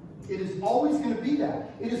 It is always going to be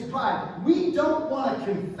that. It is pride. We don't want to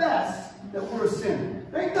confess that we're a sinner.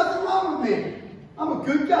 There ain't nothing wrong with me. I'm a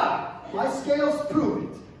good guy. My scales prove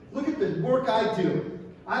it. Look at the work I do.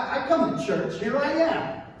 I come to church. Here I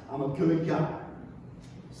am. I'm a good guy.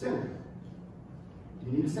 Sinner.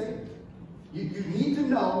 You need a Savior. You need to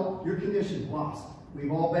know your condition. Lost.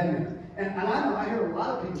 We've all been there. And I hear a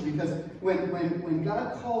lot of people, because when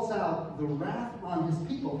God calls out the wrath on his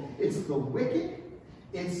people, it's the wicked,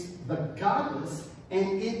 it's the godless,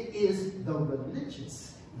 and it is the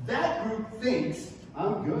religious. That group thinks,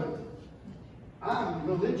 I'm good. I'm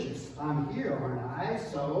religious. I'm here, aren't I?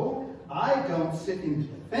 So I don't sit in the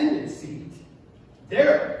defendant's seat.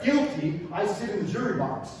 They're guilty. I sit in the jury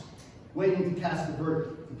box, waiting to cast the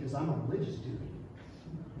verdict, because I'm a religious dude.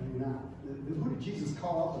 No, you're not. Who did Jesus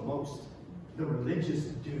call out the most? The religious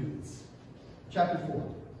dudes. Chapter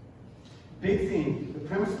 4. Big theme. The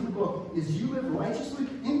premise of the book is you live righteously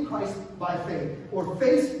in Christ by faith, or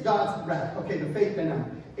face God's wrath. Okay, the faith dynamic.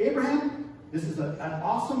 Abraham, this is an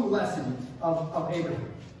awesome lesson of Abraham.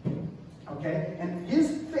 Okay? And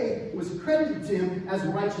his faith was credited to him as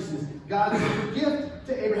righteousness. God's gift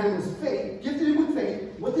to Abraham was faith, gifted him with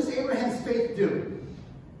faith. What does Abraham's faith do?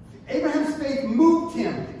 Abraham's faith moved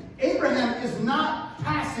him. Abraham is not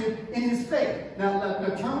passive in his faith. Now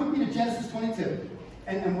turn with me to Genesis 22.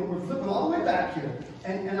 And we're flipping all the way back here.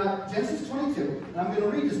 And Genesis 22. And I'm going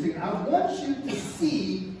to read this to you. I want you to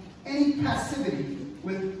see any passivity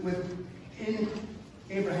in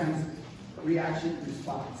Abraham's reaction and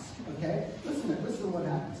response. Okay? Listen to what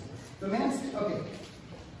happens. The man, okay.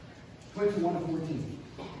 21-14.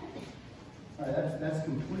 All right, that's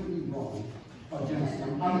completely wrong. Oh, Genesis.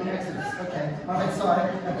 I'm in Exodus. Okay. All right, sorry.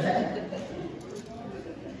 Okay.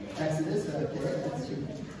 Exodus. Okay. That's true.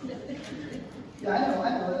 Yeah, I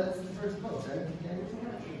know. That's the first book, right?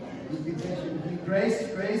 Okay. Grace,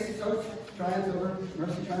 so triumphs over,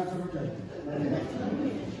 mercy triumphs over judgment. Okay.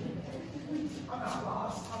 I'm not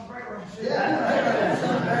lost. I'm right where I should.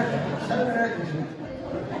 Yeah, right.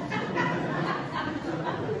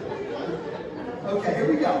 Okay, here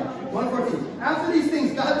we go. 1:14. After these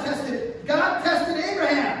things, God tested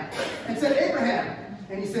Abraham and said, Abraham.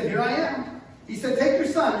 And he said, here I am. He said, take your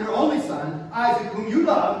son, your only son, Isaac, whom you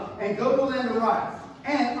love, and go to the land of Moriah,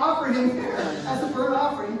 and offer him here as a burnt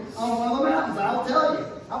offering on one of the mountains. I'll tell you.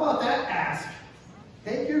 How about that? Ask.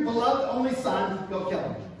 Take your beloved only son, go kill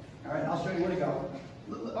him. All right, I'll show you where to go.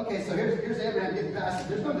 Okay, so here's Abraham getting past it.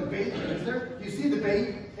 There's no debate here, is there? Do you see the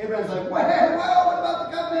debate? Abraham's like, well, what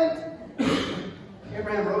about the covenant?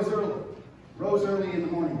 Abraham rose early in the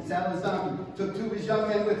morning, saddled his donkey, took 2 of his young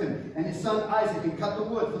men with him, and his son Isaac, and cut the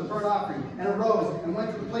wood for the burnt offering, and arose and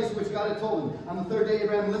went to the place which God had told him. On the 3rd day,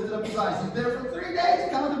 Abraham lifted up his eyes. He's there for 3 days,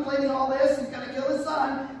 contemplating all this. He's going to kill his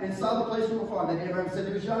son, and saw the place from afar. Then Abraham said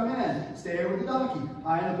to his young man, stay here with the donkey.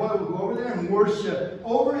 I and the boy will go over there and worship.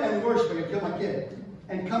 Over and worship. I can kill my kid.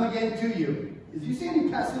 And come again to you. Do you see any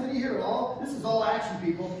passivity here at all? This is all action,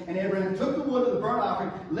 people. And Abraham took the wood of the burnt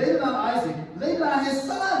offering, laid it on Isaac, laid it on his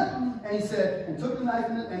son. And he said, and took the knife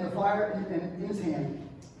and the fire in his hand.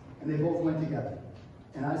 And they both went together.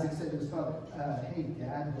 And Isaac said to his father, hey,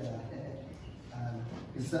 Dad.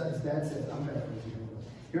 His dad said, I'm paraphrasing.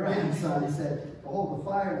 Here I am, son. He said, behold, the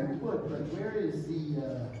fire and the wood, but where's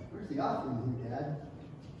the offering, Dad?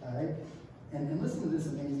 All right? And listen to this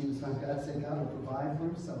amazing response. God said God will provide for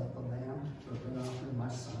himself the lamb for a burnt offering, my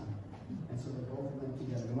son. And so they both went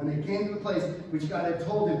together. And when they came to the place which God had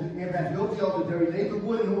told him, Abraham built the altar there. He laid the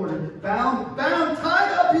wood in order,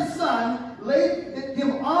 tied up his son, laid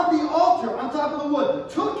him on the altar on top of the wood,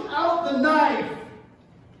 took out the knife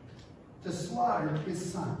to slaughter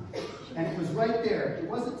his son. And it was right there.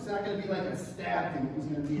 It's not going to be like a stab thing. It was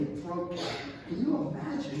going to be a throat cut. Can you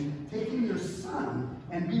imagine taking your son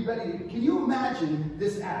and be ready? Can you imagine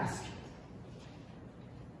this ask?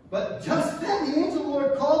 But just then the angel of the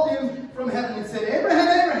Lord called him from heaven and said,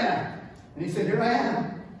 Abraham, Abraham. And he said, here I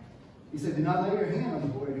am. He said, do not lay your hand on the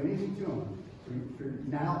boy or do anything to him. For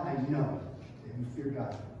now I know that you fear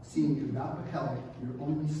God, seeing you have not withheld your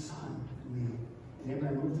only son from me. And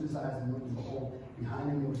Abraham lifted his eyes and looked, and behold, behind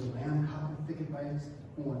him there was a ram caught in the thicket by his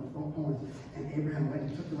horns. And Abraham went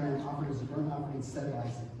and took the ram, offered as a burnt offering instead of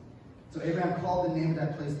Isaac. So Abraham called the name of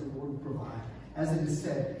that place, the Lord will provide. As it is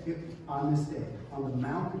said, on this day, on the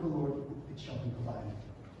mount of the Lord, it shall be provided.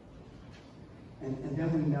 And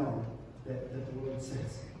then we know that the Lord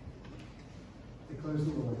says, declares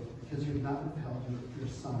the Lord, because you have not withheld your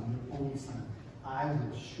son, your only son, I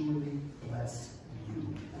will surely bless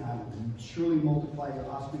you. And I will surely multiply your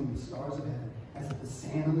offspring in the stars of heaven, as the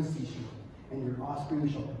sand on the seashore. And your offspring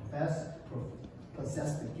shall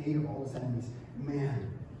possess the gate of all his enemies. Man,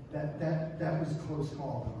 that was a close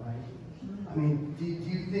call, though, right? I mean, do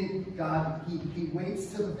you think God, he waits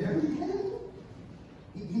till the very end?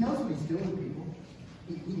 He knows what he's doing, people.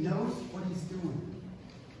 He knows what he's doing.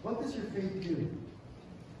 What does your faith do?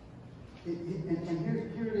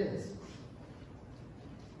 And here it is.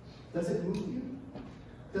 Does it move you?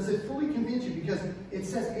 Does it fully convince you? Because it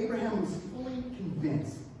says Abraham was fully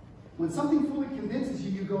convinced. When something fully convinces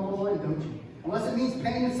you, you go all in, don't you? Unless it means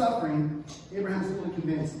pain and suffering, Abraham's fully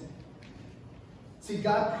convinced. See,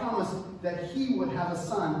 God promised that he would have a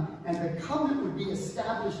son, and the covenant would be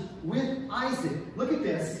established with Isaac. Look at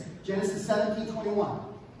this, Genesis 17:21.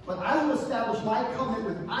 But I will establish my covenant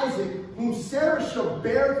with Isaac, whom Sarah shall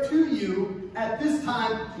bear to you at this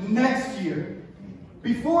time next year.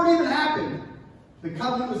 Before it even happened, the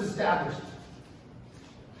covenant was established.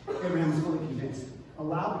 Abraham was fully convinced.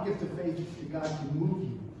 Allow the gift of faith to God to move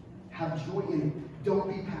you. Have joy in it. Don't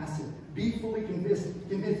be passive. Be fully convinced.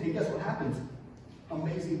 And guess what happens?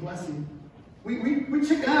 Amazing blessing. We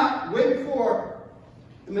chicken out way before.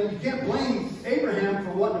 I mean, you can't blame Abraham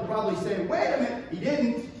for wanting to probably say, wait a minute. He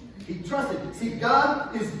didn't. He trusted. See,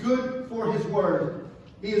 God is good for his word.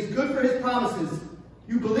 He is good for his promises.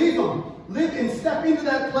 You believe him. Live and step into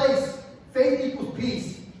that place. Faith equals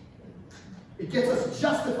peace. It gets us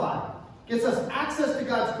justified. Gets us access to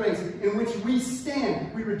God's grace in which we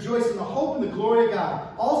stand. We rejoice in the hope and the glory of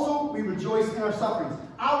God. Also, we rejoice in our sufferings.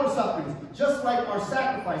 Our sufferings, just like our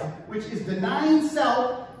sacrifice, which is denying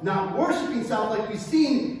self, not worshiping self, like we've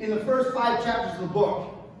seen in the first 5 chapters of the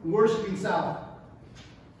book. Worshiping self.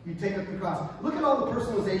 You take up the cross. Look at all the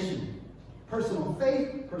personalization. Personal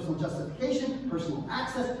faith, personal justification, personal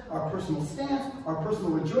access, our personal stance, our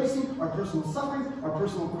personal rejoicing, our personal suffering, our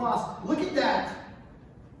personal cross. Look at that.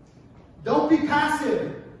 Don't be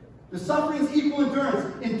passive. The sufferings equal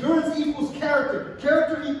endurance. Endurance equals character.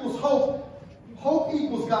 Character equals hope. Hope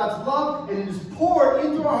equals God's love, and it is poured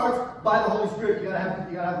into our hearts by the Holy Spirit. You gotta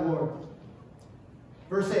have the Lord.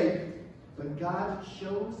 Verse 8. But God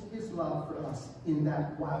shows his love for us in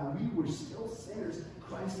that while we were still sinners,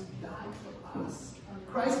 Christ died for us.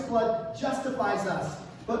 Christ's blood justifies us.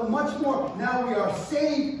 But much more, now we are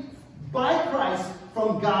saved by Christ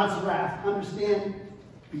from God's wrath. Understand,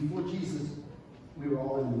 before Jesus, we were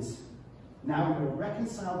all enemies. Now we are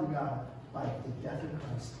reconciled to God by the death of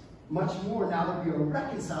Christ. Much more, now that we are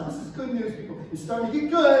reconciled. This is good news, people. It's starting to get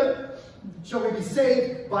good. Shall we be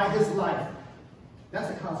saved by his life? That's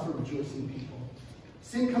a cause for rejoicing, people.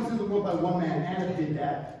 Sin comes into the world by one man. Anna did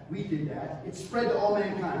that. We did that. It spread to all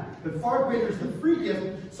mankind. But far greater is the free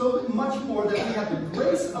gift, so much more that we have the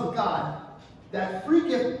grace of God. That free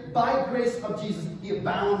gift by grace of Jesus, he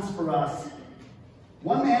abounds for us.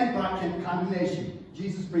 One man brought condemnation.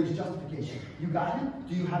 Jesus brings justification. You got him?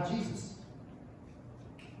 Do you have Jesus?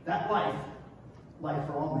 That life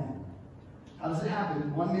for all men. How does it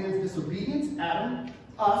happen? One man's disobedience, Adam,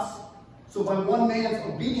 us. So by one man's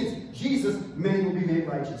obedience, Jesus, many will be made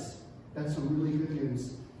righteous. That's some really good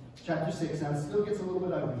news. Chapter 6. Now it still gets a little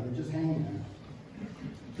bit ugly. They're just hanging there.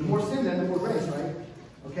 The more sin, then the more grace, right?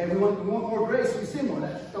 Okay, we want more grace, so we sin more.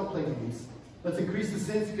 Don't play games. Let's increase the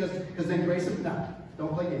sins because then grace is not.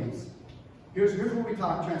 Don't play games. Here's where we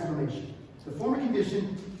talk transformation. The former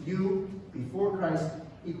condition, you before Christ,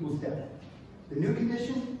 equals death. The new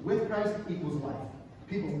condition, with Christ, equals life.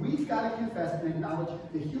 People, we've got to confess and acknowledge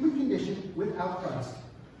the human condition without Christ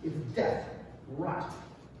is death, rot,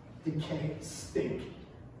 decay, stink.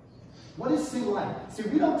 What is sin like? See,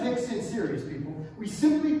 we don't take sin serious, people. We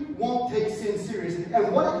simply won't take sin serious.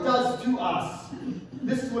 And what it does to us,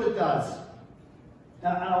 this is what it does.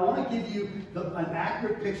 Now, I want to give you an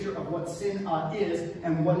accurate picture of what sin is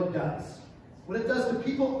and what it does. What it does to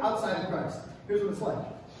people outside of Christ. Here's what it's like.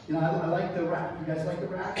 You know, I like the rack. You guys like the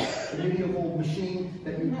rack? The medieval machine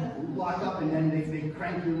that you lock up and then they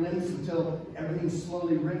crank your limbs until everything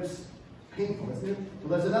slowly rips. Painful, isn't it?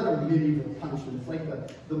 Well, there's another medieval punishment. It's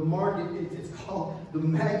like the market, it's called the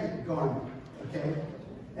maggot garment, okay?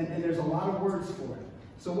 And there's a lot of words for it.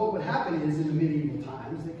 So what would happen is in the medieval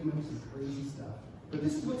times, they come up with some crazy stuff. But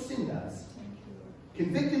this is what sin does.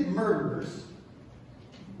 Convicted murderers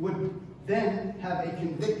would then have a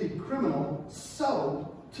convicted criminal sew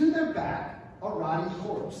to their back a rotting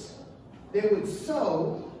corpse. They would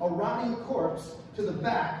sew a rotting corpse to the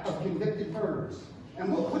back of convicted murderers.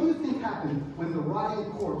 And what do you think happened when the rotting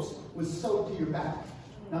corpse was sewed to your back?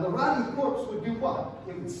 Now the rotting corpse would do what?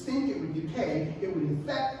 It would stink, it would decay, it would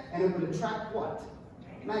infect, and it would attract what?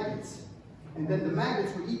 Maggots. And then the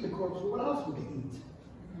maggots would eat the corpse, but what else would they eat?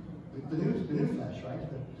 The new flesh, right?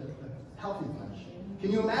 The healthy flesh.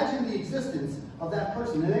 Can you imagine the existence of that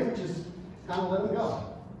person? And they would just kind of let him go.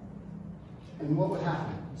 And what would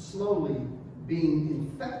happen? Slowly being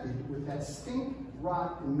infected with that stink,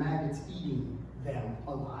 rot, and maggots eating them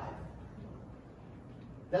alive.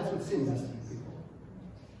 That's what sin does to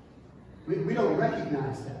people. We don't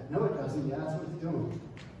recognize that. No, it doesn't. Yeah, that's what it's doing.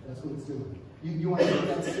 That's what it's doing. You want to take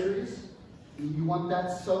that serious? You want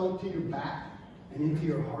that sewed to your back and into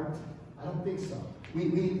your heart? I don't think so. We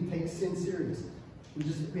need to take sin serious.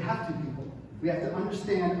 We have to, people. We have to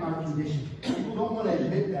understand our condition. People don't want to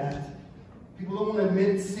admit that. People don't want to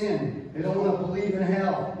admit sin. They don't want to believe in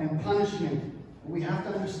hell and punishment. But we have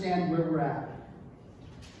to understand where we're at.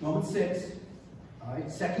 Romans 6. All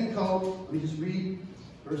right, second code. Let me just read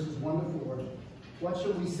verses 1 to 4. What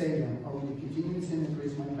shall we say then? Are we continue in sin and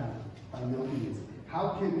grace might abound? By no means. How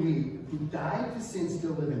can we, who died to sin,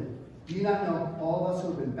 still live in it? Do you not know all of us who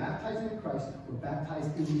have been baptized into Christ were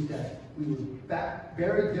baptized into his death? We were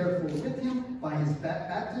buried therefore with him by his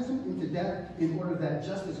baptism into death, in order that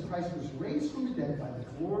just as Christ was raised from the dead by the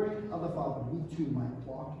glory of the Father, we too might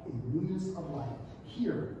walk in newness of life.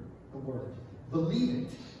 Hear the word. Believe it.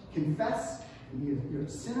 Confess. You're a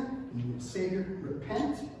sinner. You're a Savior.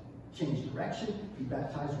 Repent. Change direction, be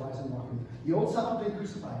baptized, rise, and walk in. The old self will be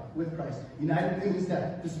crucified with Christ, united in his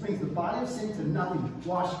death. This brings the body of sin to nothing,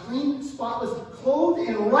 washed clean, spotless, clothed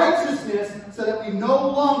in righteousness, so that we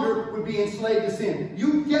no longer would be enslaved to sin.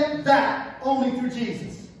 You get that only through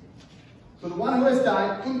Jesus. So the one who has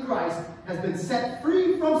died in Christ has been set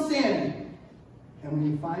free from sin. And when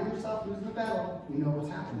you find yourself losing the battle, you know what's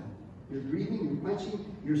happening. You're grieving, you're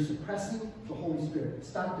quenching, you're suppressing the Holy Spirit.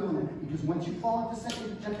 Stop doing it, because once you fall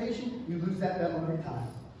into temptation, you lose that battle every time.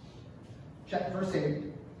 Check verse 8.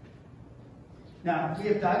 Now, if we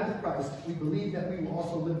have died with Christ, we believe that we will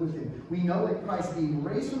also live with him. We know that Christ, being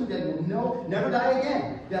raised from the dead, will never die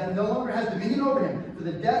again. Death no longer has dominion over him. For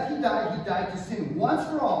the death he died to sin once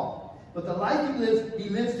for all. But the life he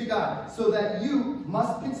lives to God. So that you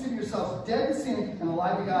must consider yourselves dead to sin and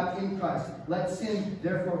alive to God in Christ. Let sin,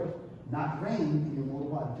 therefore, not reign in your mortal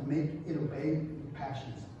body, to make it obey your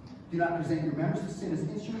passions. Do not present your members to sin as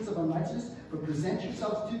instruments of unrighteousness, but present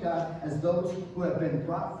yourselves to God as those who have been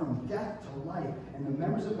brought from death to life, and the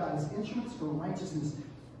members of God as instruments for righteousness.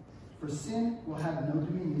 For sin will have no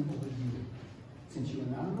dominion over you, since you are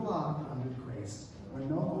not under law, but under grace. You are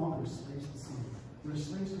no longer slaves to sin. You are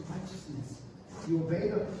slaves to righteousness. You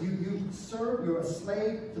obey you serve, you're a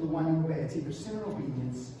slave to the one you obey. It's either sin or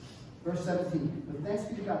obedience. Verse 17. But thanks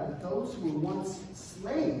be to God that those who were once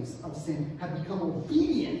slaves of sin have become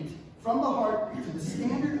obedient from the heart to the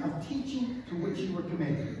standard of teaching to which you were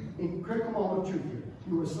committed. In critical moment of truth here.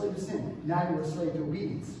 You were a slave to sin. Now you are a slave to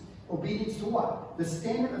obedience. Obedience to what? The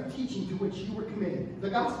standard of teaching to which you were committed. The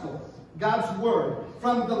gospel. God's word.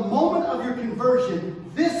 From the moment of your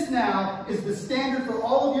conversion, this now is the standard for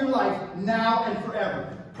all of your life, now and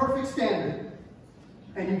forever. Perfect standard.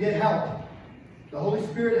 And you get help. The Holy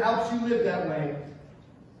Spirit helps you live that way.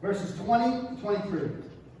 Verses 20 to 23.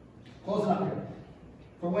 Closing up here.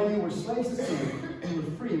 For when you were slaves to sin, you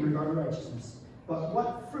were free in regard to righteousness. But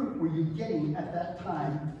what fruit were you getting at that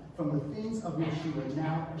time from the things of which you are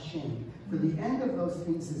now ashamed? For the end of those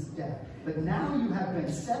things is death. But now you have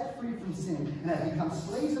been set free from sin and have become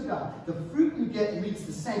slaves of God. The fruit you get leads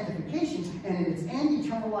to sanctification and in its end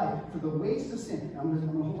eternal life. For the wages of sin. I'm going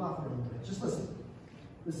to hold off for a little bit. Just listen.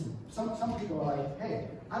 Listen. Some people are like, hey,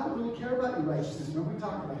 I don't really care about your righteousness. Remember we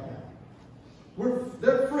talked about that.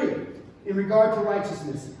 They're free in regard to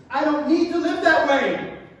righteousness. I don't need to live that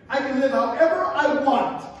way. I can live however I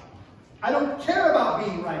want. I don't care about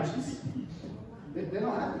being righteous. They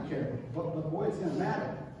don't have to care. But boy, it's going to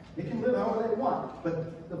matter. They can live however they want.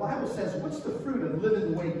 But the Bible says, what's the fruit of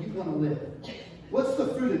living the way you want to live? What's the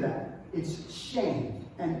fruit of that? It's shame.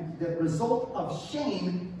 And the result of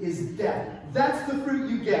shame is death. That's the fruit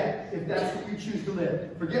you get if that's what you choose to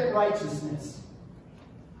live. Forget righteousness.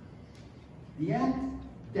 The end,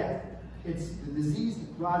 death. It's the diseased,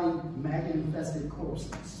 rotting, maggot-infested corpse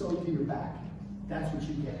sewed to your back. That's what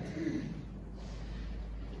you get. You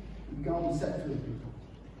go and set free people.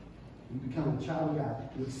 You become a child of God.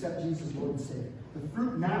 You accept Jesus, Lord and Savior. The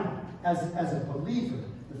fruit now, as a believer,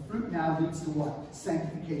 the fruit now leads to what?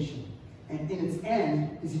 Sanctification. And in its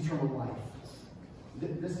end is eternal life.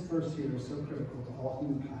 This verse here is so critical to all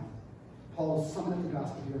humankind. Paul is summing up the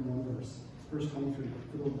gospel here in one verse. Verse 23.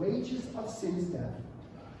 For the wages of sin is death,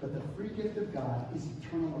 but the free gift of God is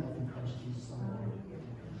eternal life in Christ Jesus our Lord.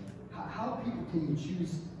 How people can you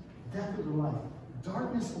choose death over life,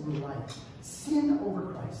 darkness over light, sin over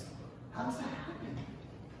Christ? How does that happen?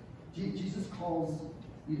 Jesus calls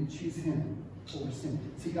you to choose him over sin.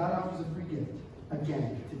 See, God offers a free gift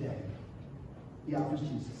again today. He offers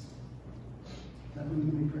Jesus. Let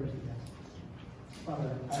me pray to that. Father,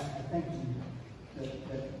 I thank you that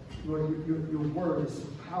Lord, your word is so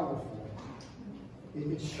powerful.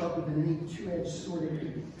 It's sharper than any two-edged sword.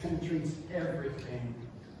 It penetrates everything.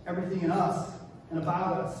 Everything in us and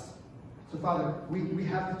about us. So, Father, we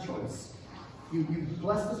have the choice. You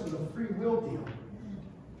blessed us with a free will deal.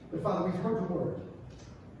 But, Father, we've heard the word.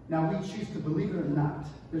 Now we choose to believe it or not.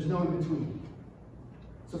 There's no in between.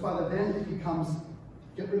 So, Father, then it becomes,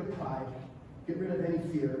 get rid of pride. Get rid of any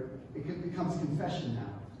fear. It becomes confession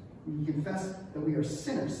now. We confess that we are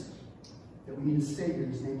sinners. That we need a Savior.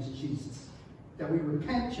 His name is Jesus. That we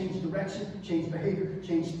repent, change direction, change behavior,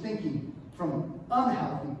 change thinking from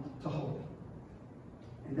unhealthy to holy.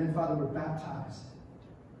 And then, Father, we're baptized.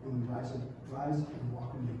 And we rise and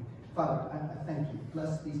walk in you. Father, I thank you.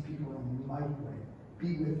 Bless these people in a mighty way.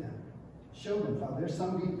 Be with them. Show them, Father. There's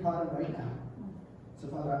some being prodded right now. So,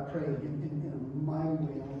 Father, I pray in a mighty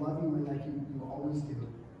way, in a loving way like you always do.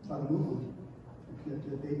 Father, move them.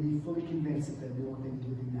 That they be fully convinced that they're doing what they need to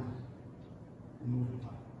do now. And move them,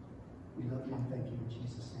 Father. We love you and thank you in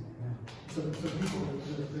Jesus' name. Amen. So people,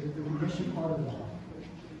 the condition part of that,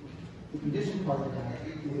 the condition part of that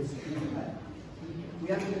is that we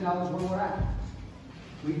have to acknowledge where we're at.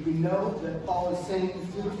 We know that Paul is saying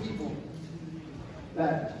to the people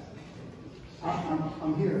that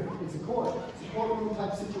I'm here. It's a courtroom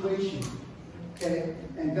type situation. Okay?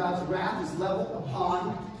 And God's wrath is leveled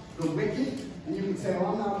upon the wicked. And you can say,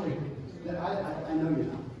 well, I'm not wicked. I know you're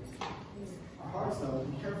not. Our hearts, though,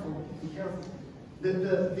 be careful. Be careful.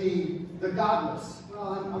 The godless.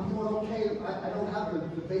 Well, I'm doing okay. I don't have the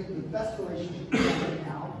best relationship right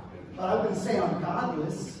now. But I wouldn't say I'm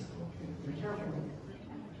godless. Be careful.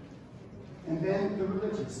 And then the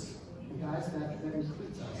religious. And guys, that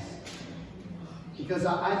includes us. Because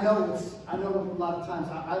I know a lot of times,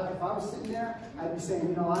 if I was sitting there, I'd be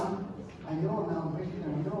saying, I know I'm not wicked,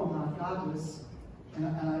 and I know I'm not godless, and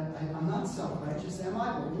I'm not self-righteous, am I?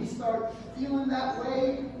 But when we start feeling that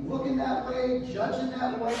way, looking that way, judging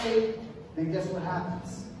that way, then guess what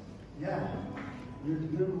happens? Yeah,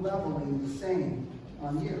 you're leveling the same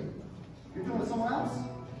on you. You're doing it with someone else.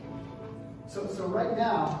 So right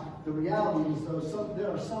now, the reality is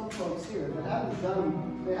there are some folks here that haven't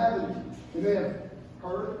done, they may have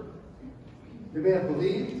heard, they may have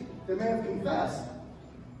believed, they may have confessed.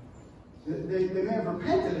 They may have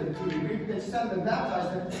repented to a degree, they just haven't been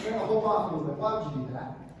baptized. They're going to hold off a little bit. Why would you do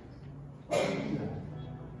that?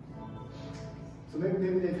 So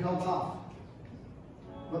maybe they've held off.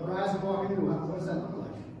 But rise and walk into what does that look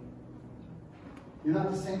like? You're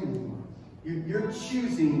not the same anymore. You're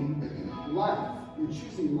choosing life. You're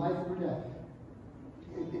choosing life or death.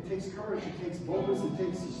 It takes courage. It takes boldness. It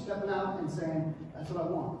takes you stepping out and saying, that's what I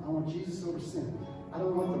want. I want Jesus over sin. I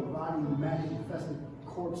don't want the rotting, maggot-infested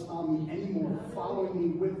corpse on me anymore, following me,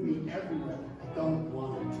 with me, everywhere. I don't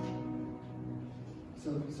want it.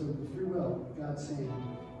 So the free will, God's saying,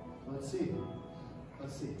 let's see.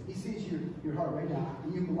 Let's see. He sees your heart right now,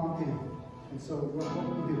 and you belong to him. And so what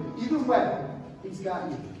will we do? Either way, he's got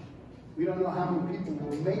you. We don't know how many people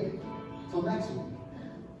will make it till next week.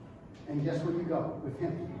 And guess where you go? With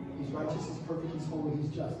him. He's righteous, he's perfect, he's holy,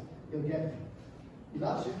 he's just. He'll get you. He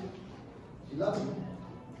loves you. He loves you.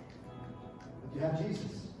 But you have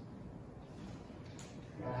Jesus.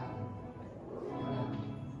 You gotta have him. You gotta have him.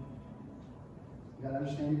 You gotta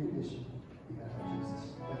understand your condition. You gotta have Jesus.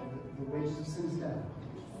 The wages of sin is death.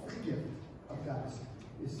 The free gift of God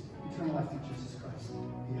is eternal life through Jesus Christ.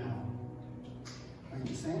 Yeah. Are you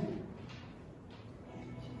the same?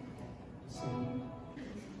 Same.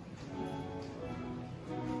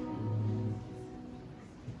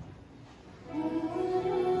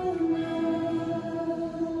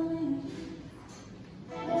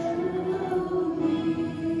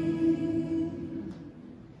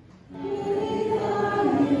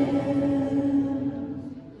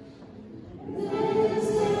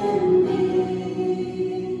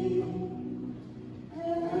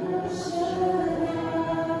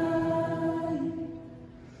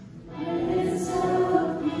 It's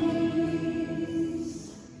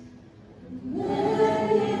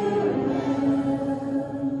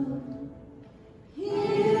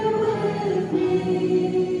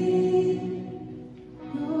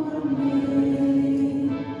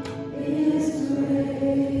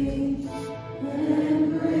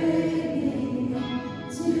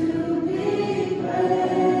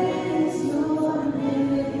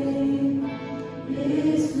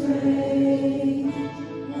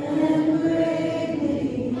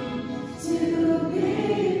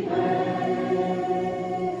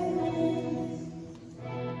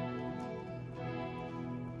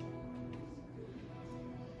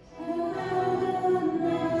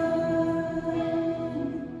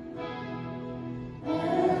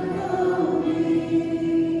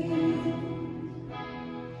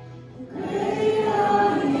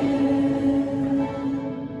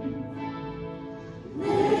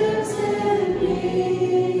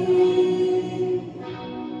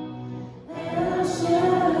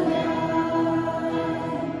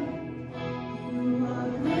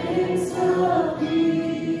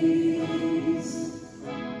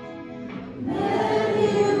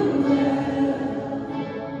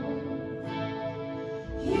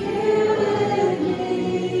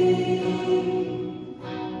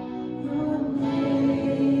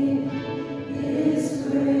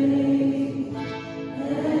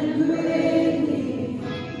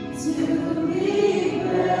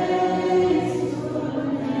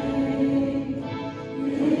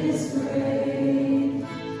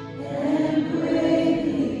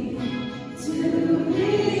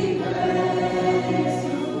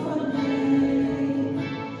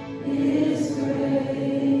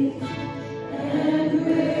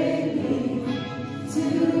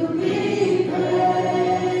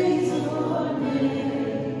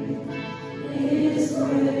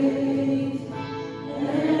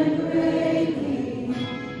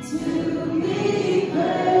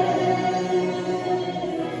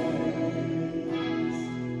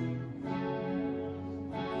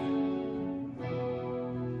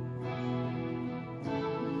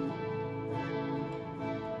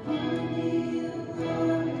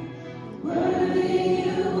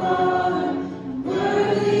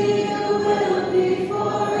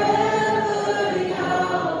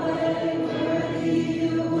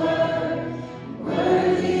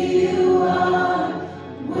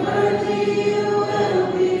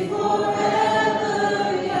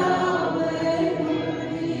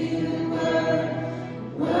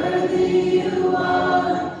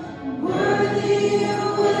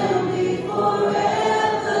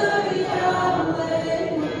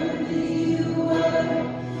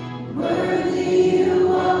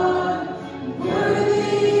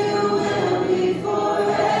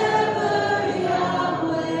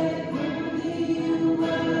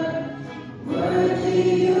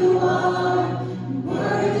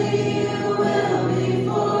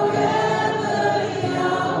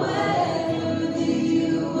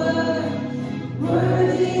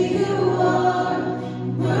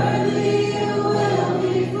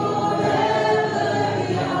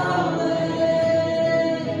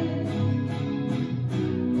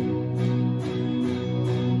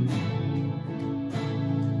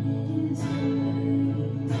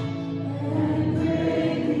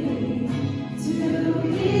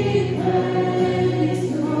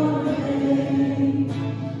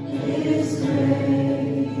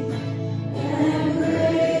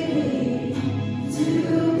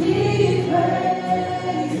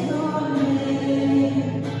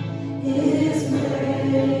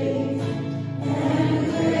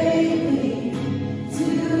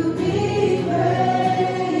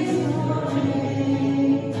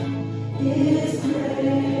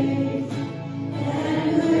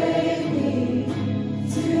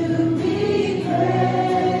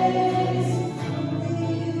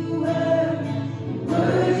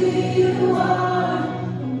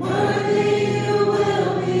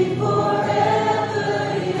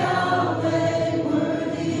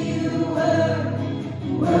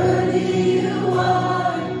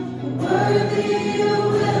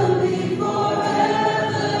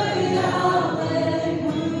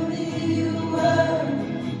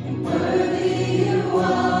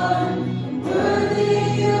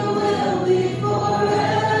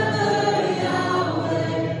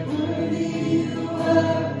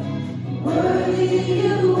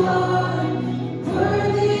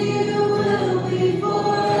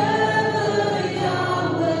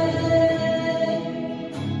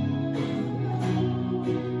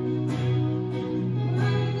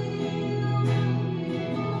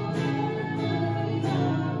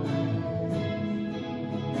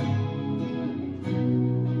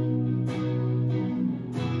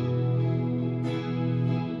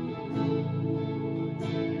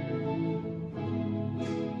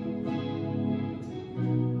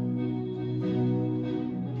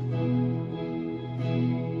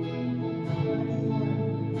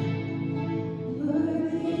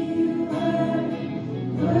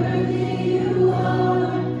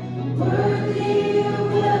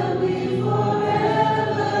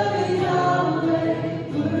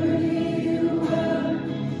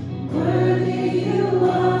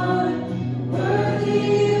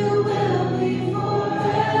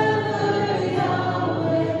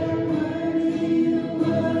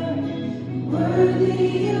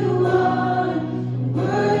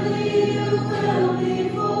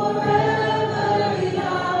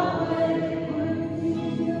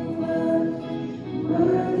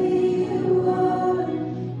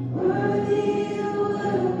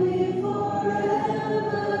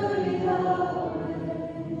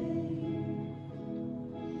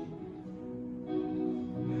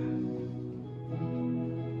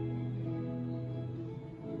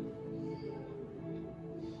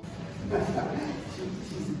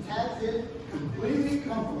has been completely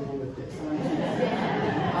comfortable with this.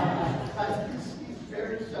 She's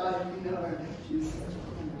very shy, you know her. She's such a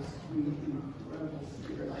sweet, incredible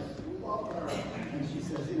spirit. I love her. And she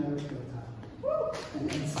says, you know, it's go time.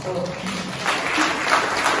 And so,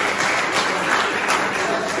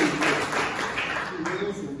 she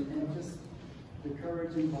lives and just the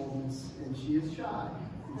courage and boldness, and she is shy.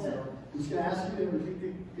 And so, I'm just going to ask you to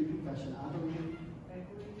repeat the confession. I believe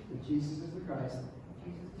that Jesus is the Christ,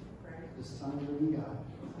 the Son of the living God,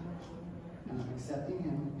 and I'm accepting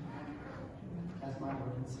him as my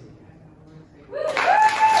Lord and Savior.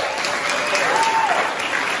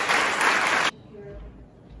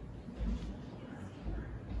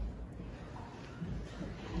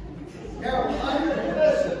 Carol, I'm your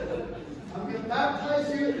confession. I'm going to baptize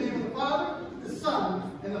you in the name of the Father, the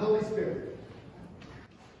Son, and the Holy Spirit.